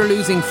 If you're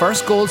losing,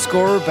 first goal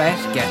scorer bet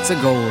gets a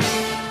goal.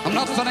 I'm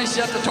not finished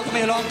yet. It took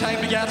me a long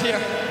time to get here.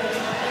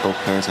 Both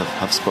players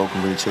have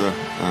spoken with each other,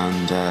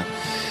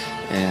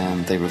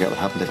 and they regret what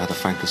happened. They've had a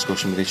frank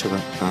discussion with each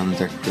other, and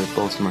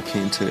both of them are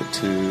keen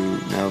to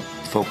now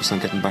focus on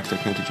getting back their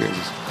county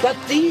jerseys. That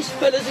these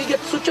fellas will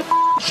get such a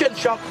shell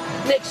shock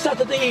next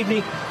Saturday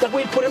evening that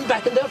we'll put them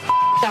back in their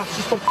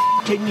asses for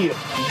 10 years.